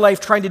spend your life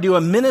trying to do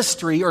a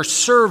ministry or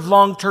serve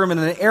long-term in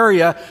an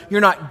area you're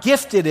not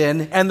gifted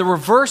in. And the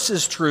reverse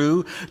is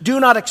true.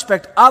 Do not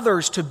expect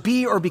others to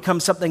be or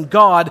become something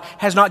God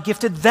has not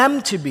gifted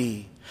them to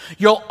be.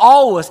 You'll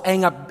always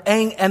end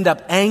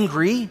up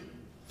angry,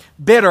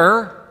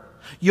 bitter.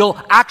 You'll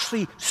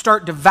actually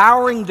start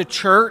devouring the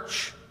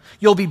church.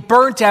 You'll be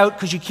burnt out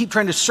because you keep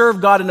trying to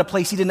serve God in a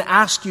place He didn't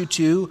ask you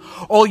to.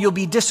 Or you'll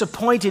be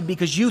disappointed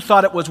because you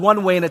thought it was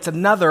one way and it's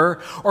another.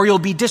 Or you'll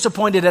be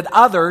disappointed at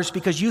others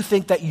because you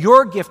think that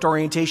your gift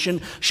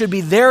orientation should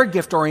be their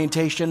gift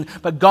orientation,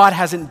 but God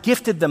hasn't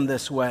gifted them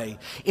this way.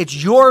 It's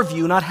your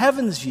view, not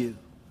heaven's view.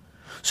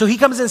 So he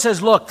comes in and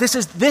says, look, this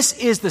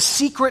is the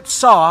secret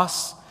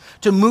sauce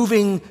to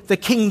moving the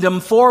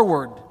kingdom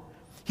forward.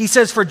 He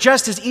says, for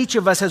just as each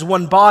of us has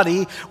one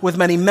body with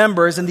many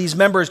members, and these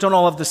members don't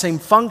all have the same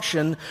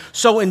function,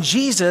 so in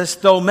Jesus,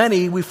 though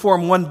many, we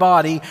form one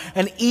body,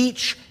 and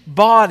each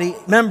body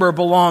member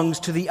belongs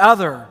to the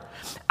other.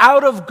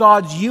 Out of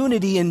God's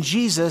unity in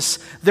Jesus,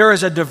 there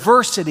is a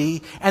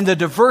diversity, and the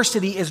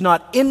diversity is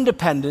not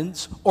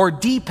independence or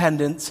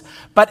dependence,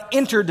 but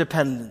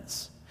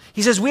interdependence.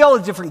 He says, we all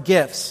have different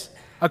gifts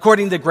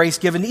according to the grace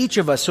given to each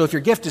of us. So if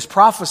your gift is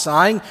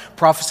prophesying,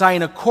 prophesy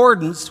in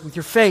accordance with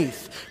your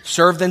faith.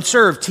 Serve, then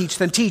serve. Teach,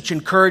 then teach.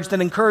 Encourage,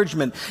 then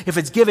encouragement. If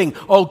it's giving,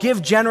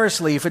 give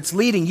generously. If it's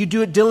leading, you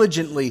do it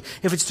diligently.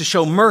 If it's to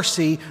show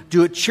mercy,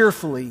 do it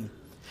cheerfully.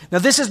 Now,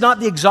 this is not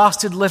the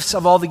exhausted list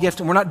of all the gifts,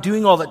 and we're not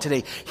doing all that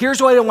today.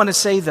 Here's what I want to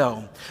say,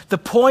 though. The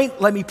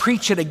point, let me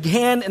preach it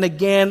again and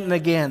again and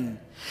again.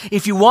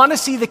 If you want to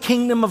see the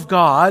kingdom of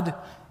God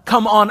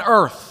come on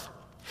earth,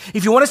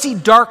 if you want to see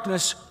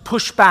darkness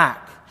push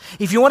back,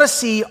 If you want to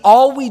see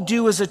all we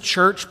do as a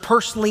church,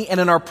 personally and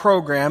in our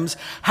programs,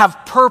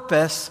 have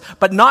purpose,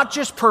 but not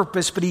just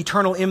purpose, but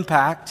eternal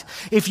impact,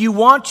 if you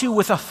want to,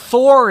 with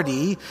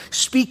authority,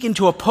 speak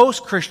into a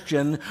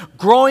post-Christian,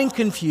 growing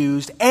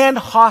confused, and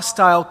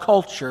hostile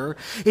culture,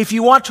 if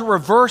you want to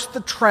reverse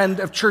the trend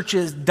of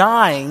churches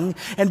dying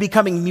and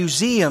becoming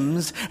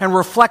museums and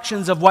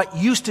reflections of what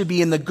used to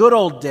be in the good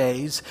old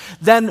days,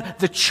 then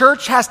the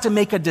church has to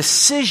make a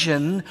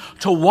decision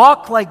to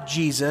walk like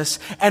Jesus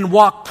and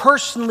walk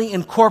personally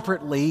and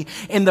corporately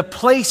in the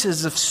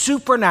places of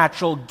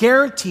supernatural,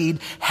 guaranteed,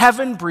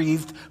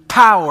 heaven-breathed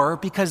power,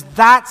 because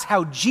that's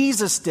how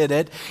Jesus did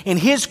it in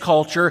his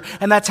culture,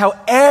 and that's how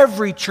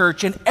every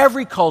church in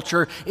every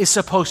culture is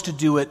supposed to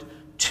do it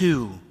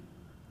too.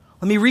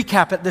 Let me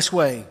recap it this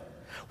way.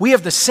 We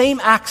have the same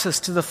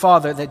access to the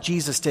Father that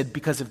Jesus did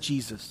because of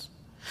Jesus.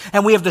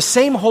 And we have the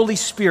same Holy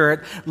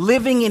Spirit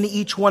living in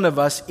each one of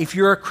us, if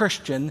you're a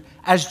Christian,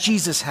 as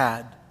Jesus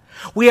had.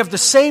 We have the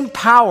same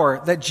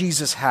power that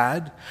Jesus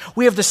had.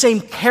 We have the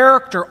same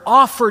character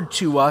offered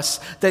to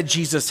us that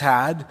Jesus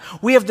had.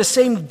 We have the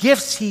same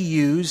gifts he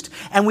used,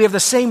 and we have the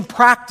same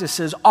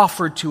practices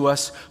offered to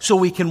us so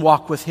we can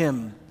walk with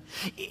him.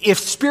 If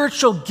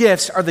spiritual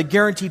gifts are the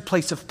guaranteed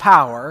place of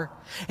power,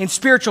 and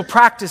spiritual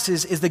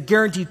practices is the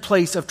guaranteed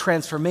place of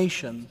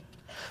transformation,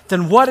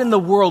 then what in the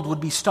world would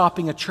be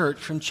stopping a church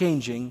from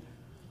changing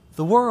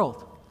the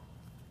world?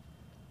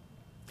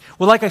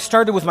 Well, like I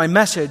started with my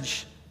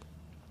message,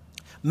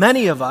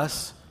 many of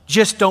us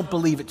just don't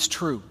believe it's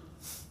true.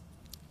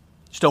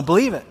 Just don't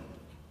believe it.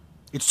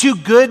 It's too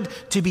good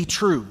to be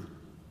true.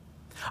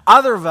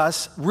 Other of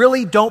us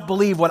really don't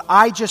believe what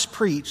I just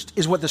preached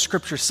is what the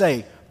scriptures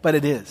say, but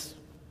it is.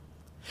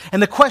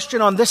 And the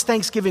question on this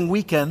Thanksgiving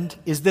weekend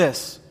is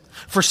this.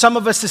 For some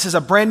of us, this is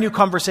a brand new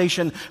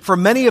conversation. For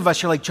many of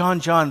us, you're like,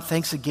 John,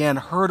 thanks again.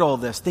 Heard all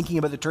this, thinking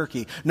about the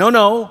turkey.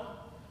 No.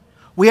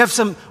 We have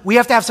to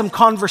have some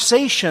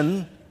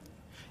conversation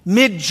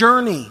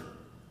mid-journey.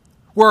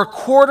 We're a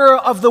quarter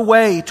of the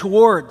way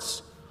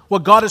towards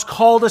what God has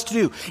called us to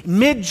do.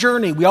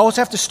 Mid-journey, we always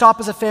have to stop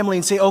as a family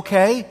and say,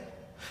 okay,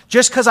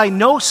 just because I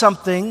know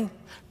something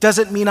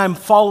doesn't mean I'm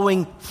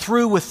following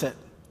through with it.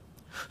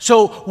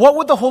 So what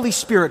would the Holy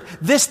Spirit,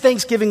 this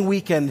Thanksgiving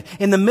weekend,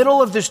 in the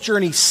middle of this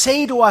journey,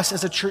 say to us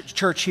as a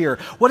church here?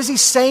 What is he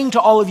saying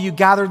to all of you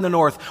gathered in the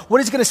north?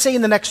 What is he going to say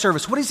in the next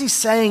service? What is he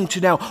saying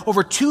to now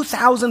over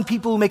 2,000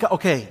 people who make it?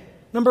 Okay,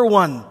 number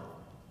one,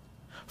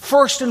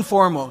 first and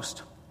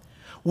foremost,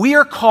 we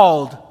are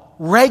called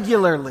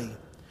regularly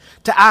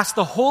to ask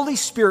the Holy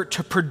Spirit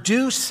to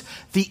produce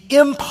the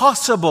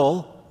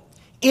impossible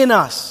in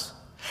us.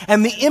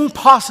 And the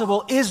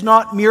impossible is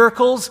not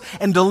miracles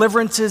and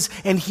deliverances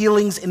and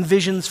healings and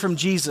visions from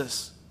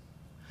Jesus.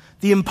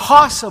 The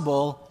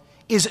impossible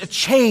is a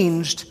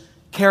changed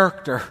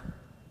character.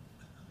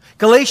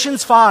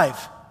 Galatians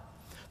 5,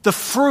 the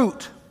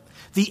fruit,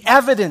 the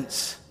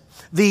evidence,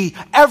 the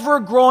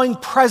ever-growing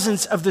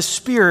presence of the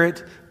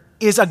Spirit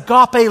is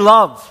agape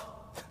love.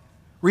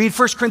 Read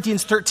 1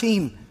 Corinthians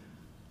 13.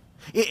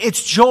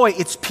 It's joy,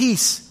 it's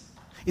peace,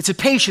 it's a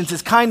patience,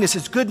 it's kindness,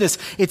 it's goodness,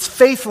 it's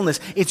faithfulness,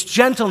 it's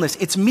gentleness,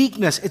 it's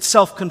meekness, it's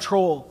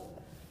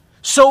self-control.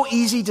 So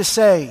easy to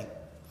say.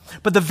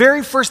 But the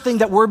very first thing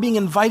that we're being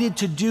invited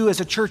to do as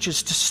a church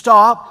is to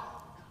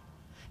stop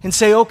and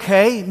say,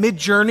 okay,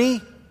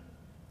 mid-journey,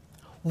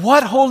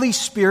 what Holy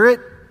Spirit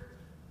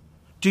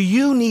do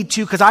you need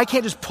to, because I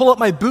can't just pull up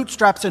my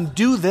bootstraps and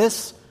do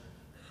this,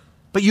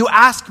 but you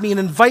ask me and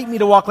invite me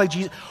to walk like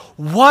Jesus.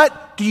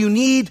 What do you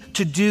need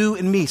to do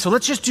in me? So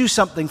let's just do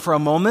something for a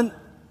moment.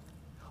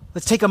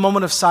 Let's take a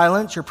moment of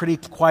silence. You're pretty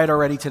quiet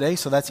already today,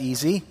 so that's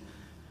easy.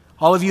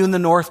 All of you in the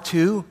north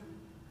too.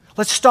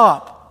 Let's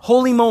stop.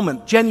 Holy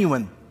moment,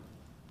 genuine.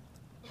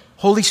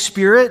 Holy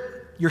Spirit,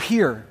 you're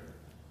here.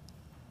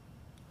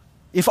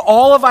 If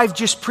all of I've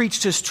just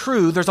preached is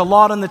true, there's a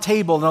lot on the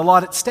table and a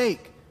lot at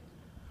stake.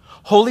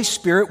 Holy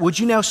Spirit, would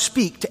you now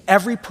speak to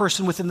every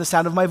person within the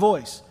sound of my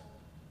voice?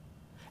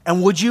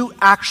 And would you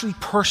actually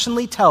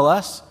personally tell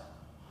us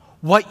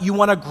what you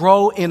want to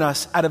grow in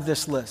us out of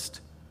this list?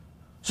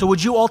 So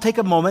would you all take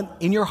a moment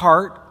in your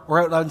heart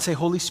or out loud and say,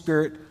 Holy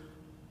Spirit,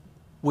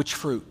 which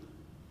fruit?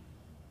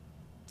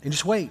 And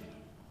just wait.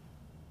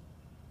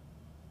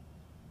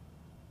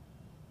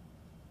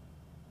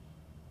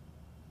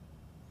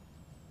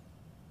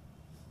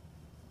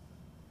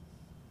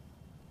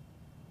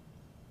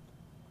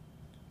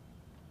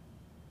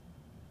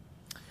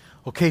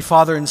 Okay,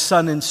 Father and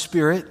Son and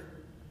Spirit,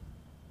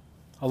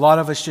 a lot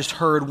of us just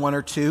heard one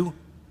or two.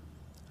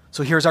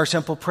 So here's our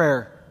simple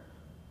prayer.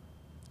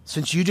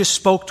 Since you just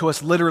spoke to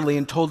us literally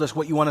and told us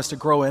what you want us to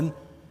grow in,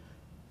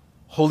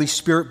 Holy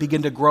Spirit,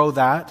 begin to grow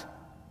that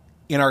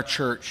in our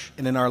church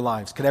and in our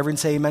lives. Could everyone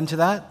say amen to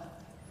that?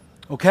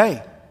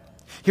 Okay.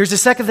 Here's the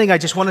second thing I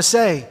just want to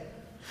say.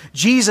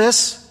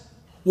 Jesus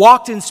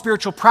walked in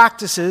spiritual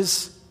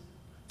practices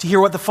to hear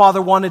what the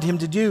Father wanted him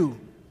to do.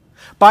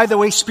 By the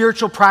way,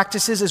 spiritual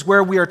practices is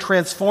where we are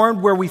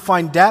transformed, where we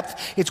find depth.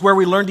 It's where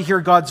we learn to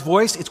hear God's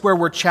voice. It's where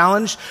we're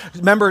challenged.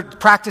 Remember,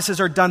 practices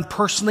are done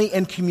personally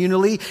and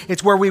communally.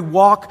 It's where we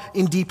walk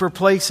in deeper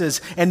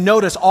places. And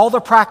notice, all the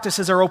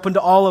practices are open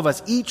to all of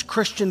us. Each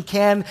Christian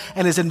can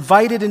and is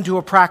invited into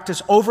a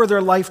practice over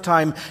their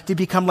lifetime to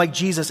become like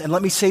Jesus. And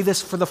let me say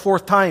this for the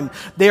fourth time.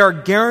 They are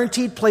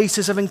guaranteed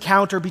places of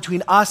encounter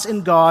between us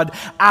and God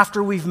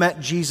after we've met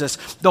Jesus.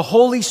 The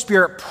Holy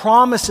Spirit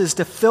promises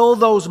to fill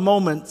those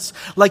moments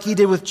like he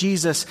did with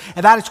Jesus,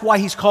 and that is why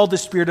he's called the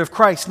Spirit of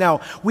Christ.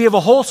 Now, we have a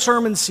whole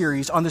sermon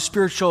series on the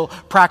spiritual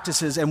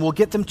practices, and we'll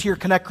get them to your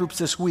Connect groups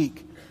this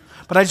week.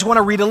 But I just want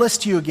to read a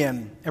list to you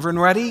again. Everyone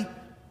ready?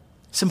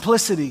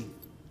 Simplicity,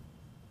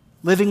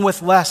 living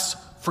with less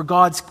for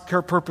God's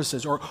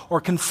purposes, or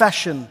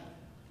confession,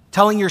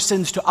 telling your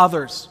sins to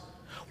others,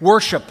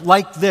 worship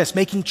like this,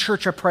 making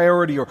church a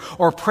priority,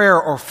 or prayer,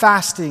 or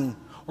fasting,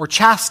 or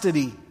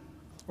chastity,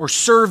 or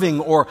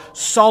serving, or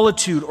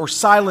solitude, or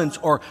silence,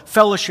 or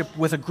fellowship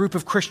with a group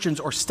of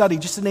Christians, or study,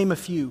 just to name a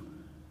few.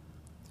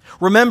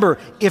 Remember,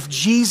 if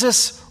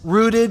Jesus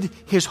rooted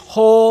his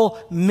whole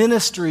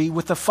ministry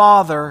with the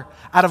Father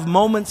out of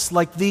moments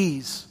like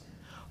these,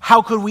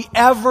 how could we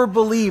ever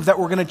believe that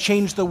we're going to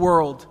change the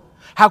world?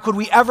 How could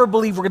we ever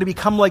believe we're going to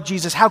become like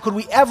Jesus? How could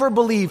we ever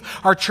believe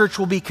our church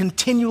will be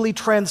continually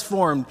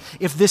transformed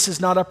if this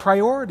is not a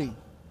priority?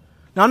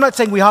 Now, I'm not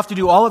saying we have to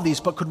do all of these,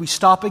 but could we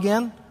stop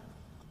again?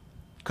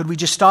 Could we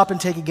just stop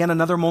and take again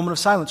another moment of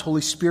silence?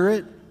 Holy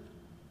Spirit,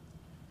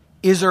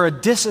 is there a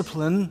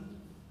discipline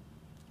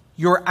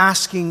you're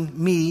asking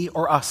me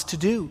or us to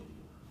do?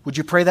 Would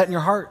you pray that in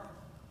your heart?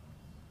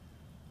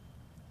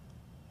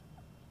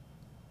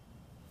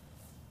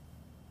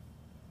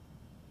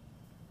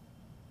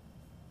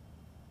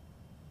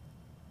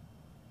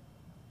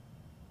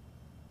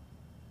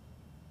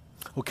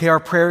 Okay, our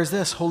prayer is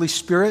this. Holy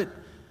Spirit,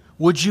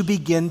 would you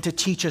begin to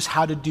teach us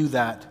how to do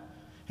that?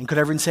 And could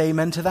everyone say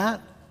amen to that?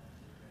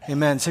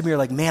 Amen. Some of you are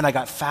like, man, I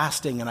got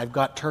fasting and I've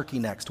got turkey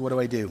next. What do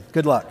I do?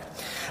 Good luck.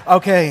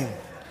 Okay.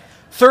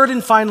 Third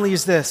and finally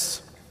is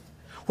this.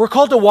 We're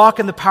called to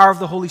walk in the power of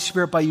the Holy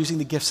Spirit by using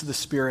the gifts of the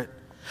Spirit.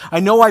 I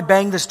know I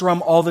bang this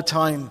drum all the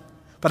time,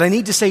 but I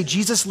need to say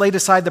Jesus laid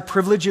aside the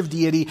privilege of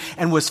deity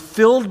and was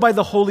filled by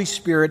the Holy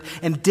Spirit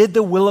and did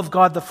the will of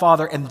God the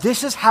Father. And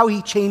this is how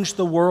he changed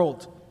the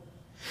world.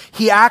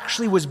 He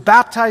actually was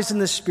baptized in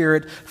the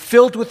Spirit,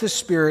 filled with the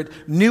Spirit,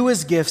 knew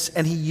his gifts,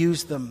 and he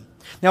used them.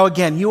 Now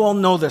again, you all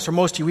know this, or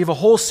most of you. We have a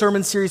whole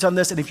sermon series on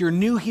this, and if you're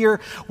new here,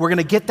 we're going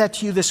to get that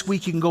to you this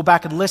week. You can go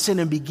back and listen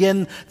and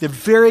begin the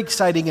very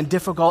exciting and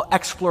difficult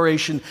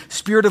exploration.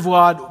 Spirit of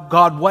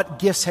God, what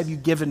gifts have you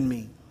given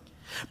me?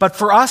 But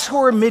for us who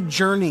are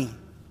mid-journey,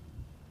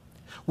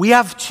 we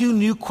have two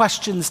new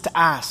questions to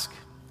ask.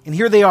 And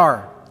here they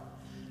are.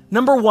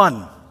 Number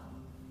one,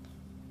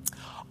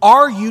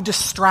 are you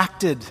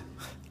distracted?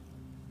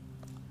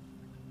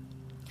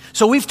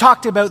 So we've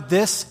talked about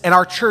this, and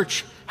our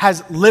church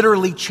has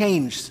literally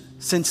changed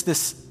since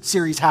this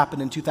series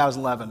happened in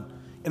 2011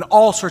 in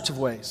all sorts of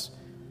ways.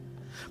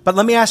 But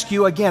let me ask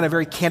you again a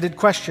very candid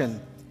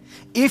question.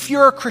 If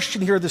you're a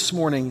Christian here this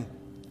morning,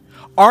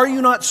 are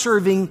you not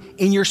serving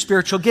in your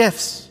spiritual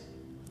gifts?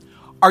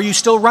 Are you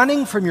still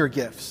running from your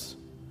gifts?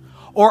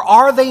 Or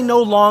are they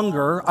no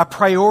longer a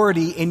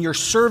priority in your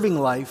serving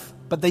life,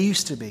 but they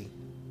used to be?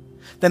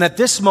 Then at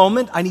this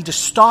moment, I need to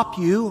stop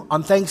you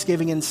on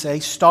Thanksgiving and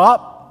say,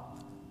 stop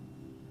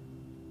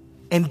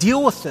and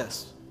deal with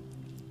this.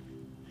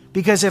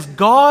 Because if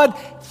God,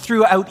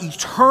 throughout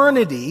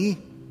eternity,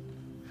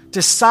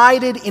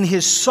 decided in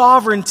his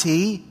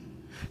sovereignty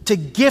to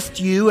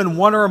gift you in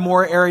one or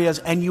more areas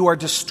and you are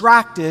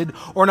distracted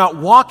or not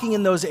walking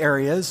in those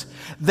areas,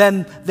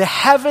 then the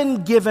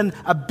heaven-given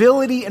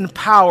ability and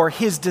power,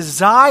 his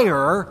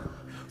desire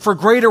for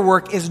greater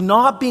work is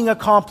not being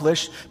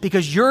accomplished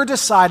because you're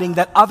deciding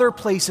that other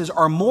places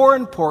are more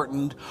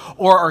important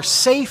or are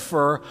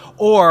safer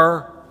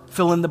or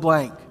fill in the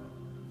blank.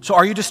 So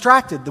are you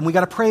distracted? Then we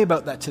got to pray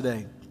about that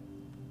today.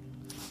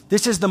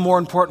 This is the more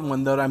important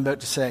one that I'm about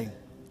to say.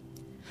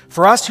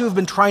 For us who have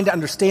been trying to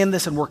understand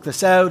this and work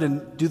this out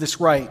and do this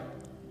right,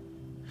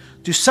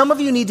 do some of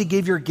you need to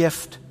give your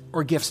gift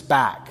or gifts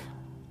back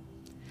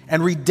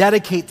and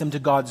rededicate them to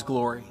God's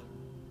glory?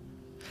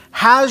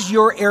 Has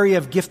your area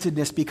of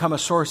giftedness become a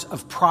source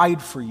of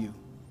pride for you?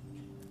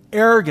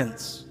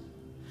 Arrogance?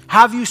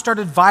 Have you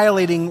started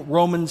violating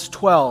Romans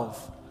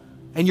 12?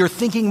 And you're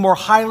thinking more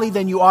highly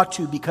than you ought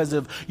to because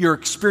of your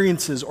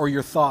experiences or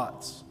your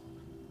thoughts?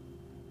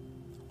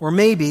 Or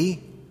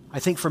maybe, I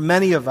think for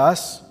many of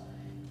us,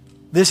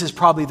 this is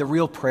probably the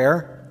real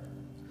prayer,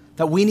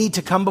 that we need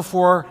to come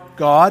before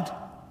God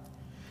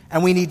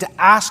and we need to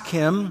ask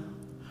him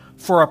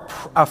for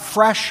a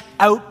fresh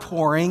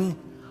outpouring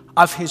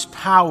of his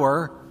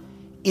power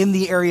in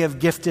the area of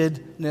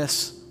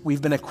giftedness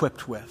we've been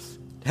equipped with.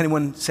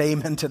 Anyone say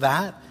amen to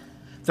that?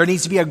 There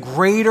needs to be a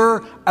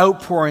greater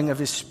outpouring of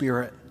his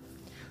Spirit.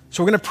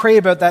 So we're going to pray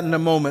about that in a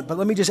moment, but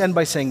let me just end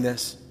by saying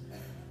this.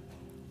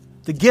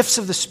 The gifts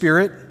of the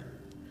Spirit,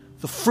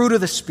 the fruit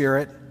of the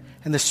Spirit,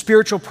 and the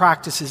spiritual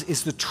practices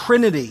is the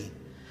Trinity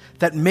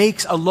that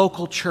makes a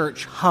local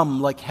church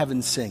hum like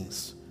heaven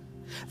sings.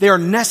 They are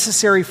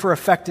necessary for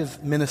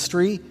effective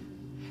ministry,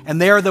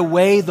 and they are the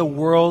way the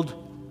world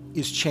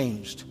is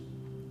changed.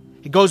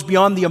 It goes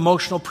beyond the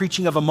emotional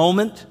preaching of a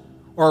moment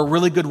or a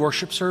really good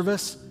worship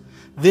service.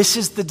 This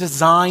is the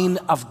design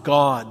of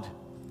God.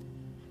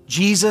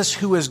 Jesus,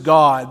 who is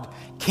God,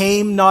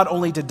 came not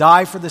only to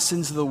die for the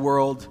sins of the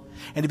world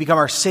and to become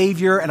our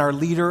Savior and our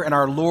leader and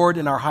our Lord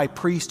and our high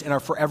priest and our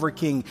forever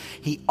King.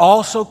 He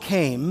also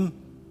came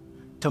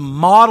to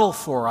model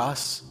for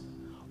us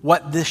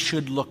what this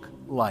should look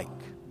like.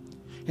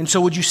 And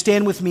so would you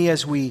stand with me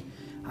as we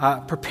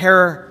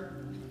prepare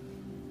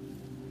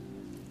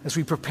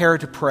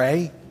to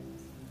pray?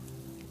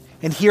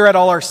 And here at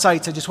all our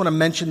sites, I just want to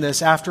mention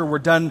this. After we're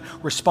done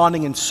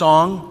responding in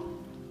song,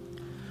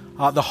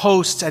 the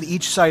hosts at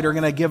each site are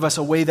going to give us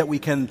a way that we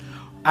can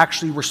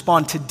actually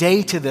respond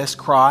today to this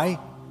cry,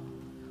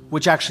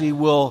 which actually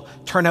will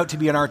turn out to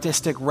be an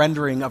artistic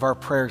rendering of our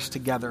prayers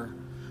together.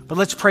 But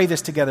let's pray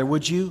this together,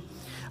 would you?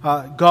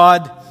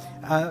 God,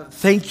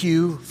 thank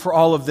you for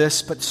all of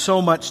this, but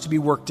so much to be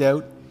worked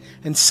out.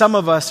 And some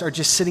of us are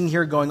just sitting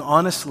here going,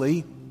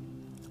 honestly,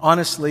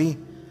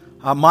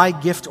 my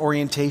gift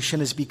orientation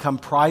has become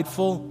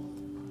prideful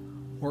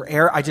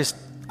or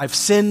I've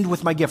sinned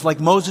with my gift. Like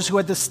Moses who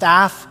had the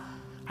staff,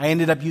 I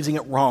ended up using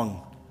it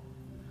wrong.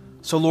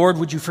 So Lord,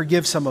 would you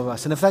forgive some of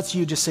us? And if that's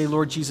you, just say,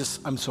 Lord Jesus,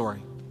 I'm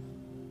sorry.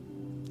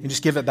 And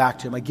just give it back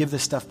to him. I give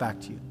this stuff back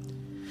to you.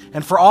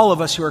 And for all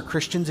of us who are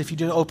Christians, if you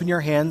do open your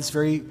hands,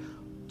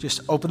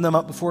 just open them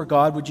up before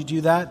God. Would you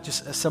do that?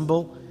 Just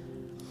assemble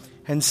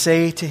and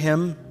say to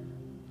him,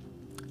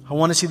 I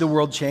want to see the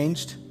world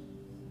changed.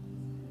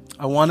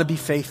 I want to be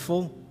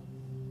faithful.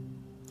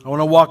 I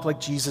want to walk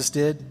like Jesus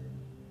did.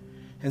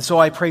 And so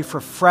I pray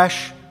for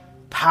fresh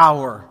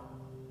power,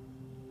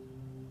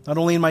 not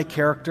only in my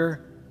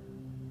character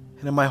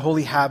and in my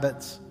holy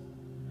habits.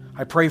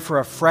 I pray for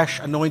a fresh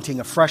anointing,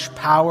 a fresh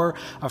power,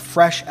 a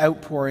fresh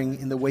outpouring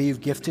in the way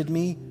you've gifted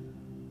me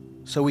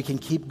so we can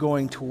keep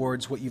going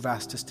towards what you've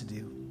asked us to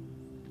do.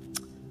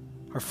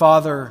 Our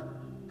Father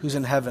who's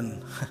in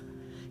heaven,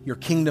 your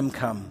kingdom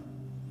come,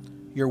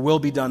 your will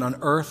be done on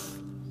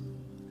earth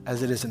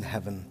as it is in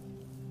heaven.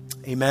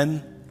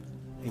 Amen.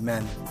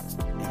 Amen.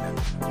 Amen.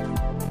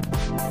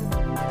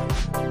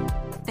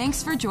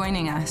 Thanks for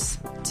joining us.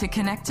 To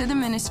connect to the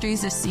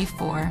ministries of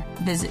C4,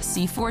 visit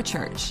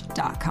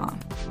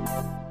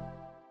c4church.com.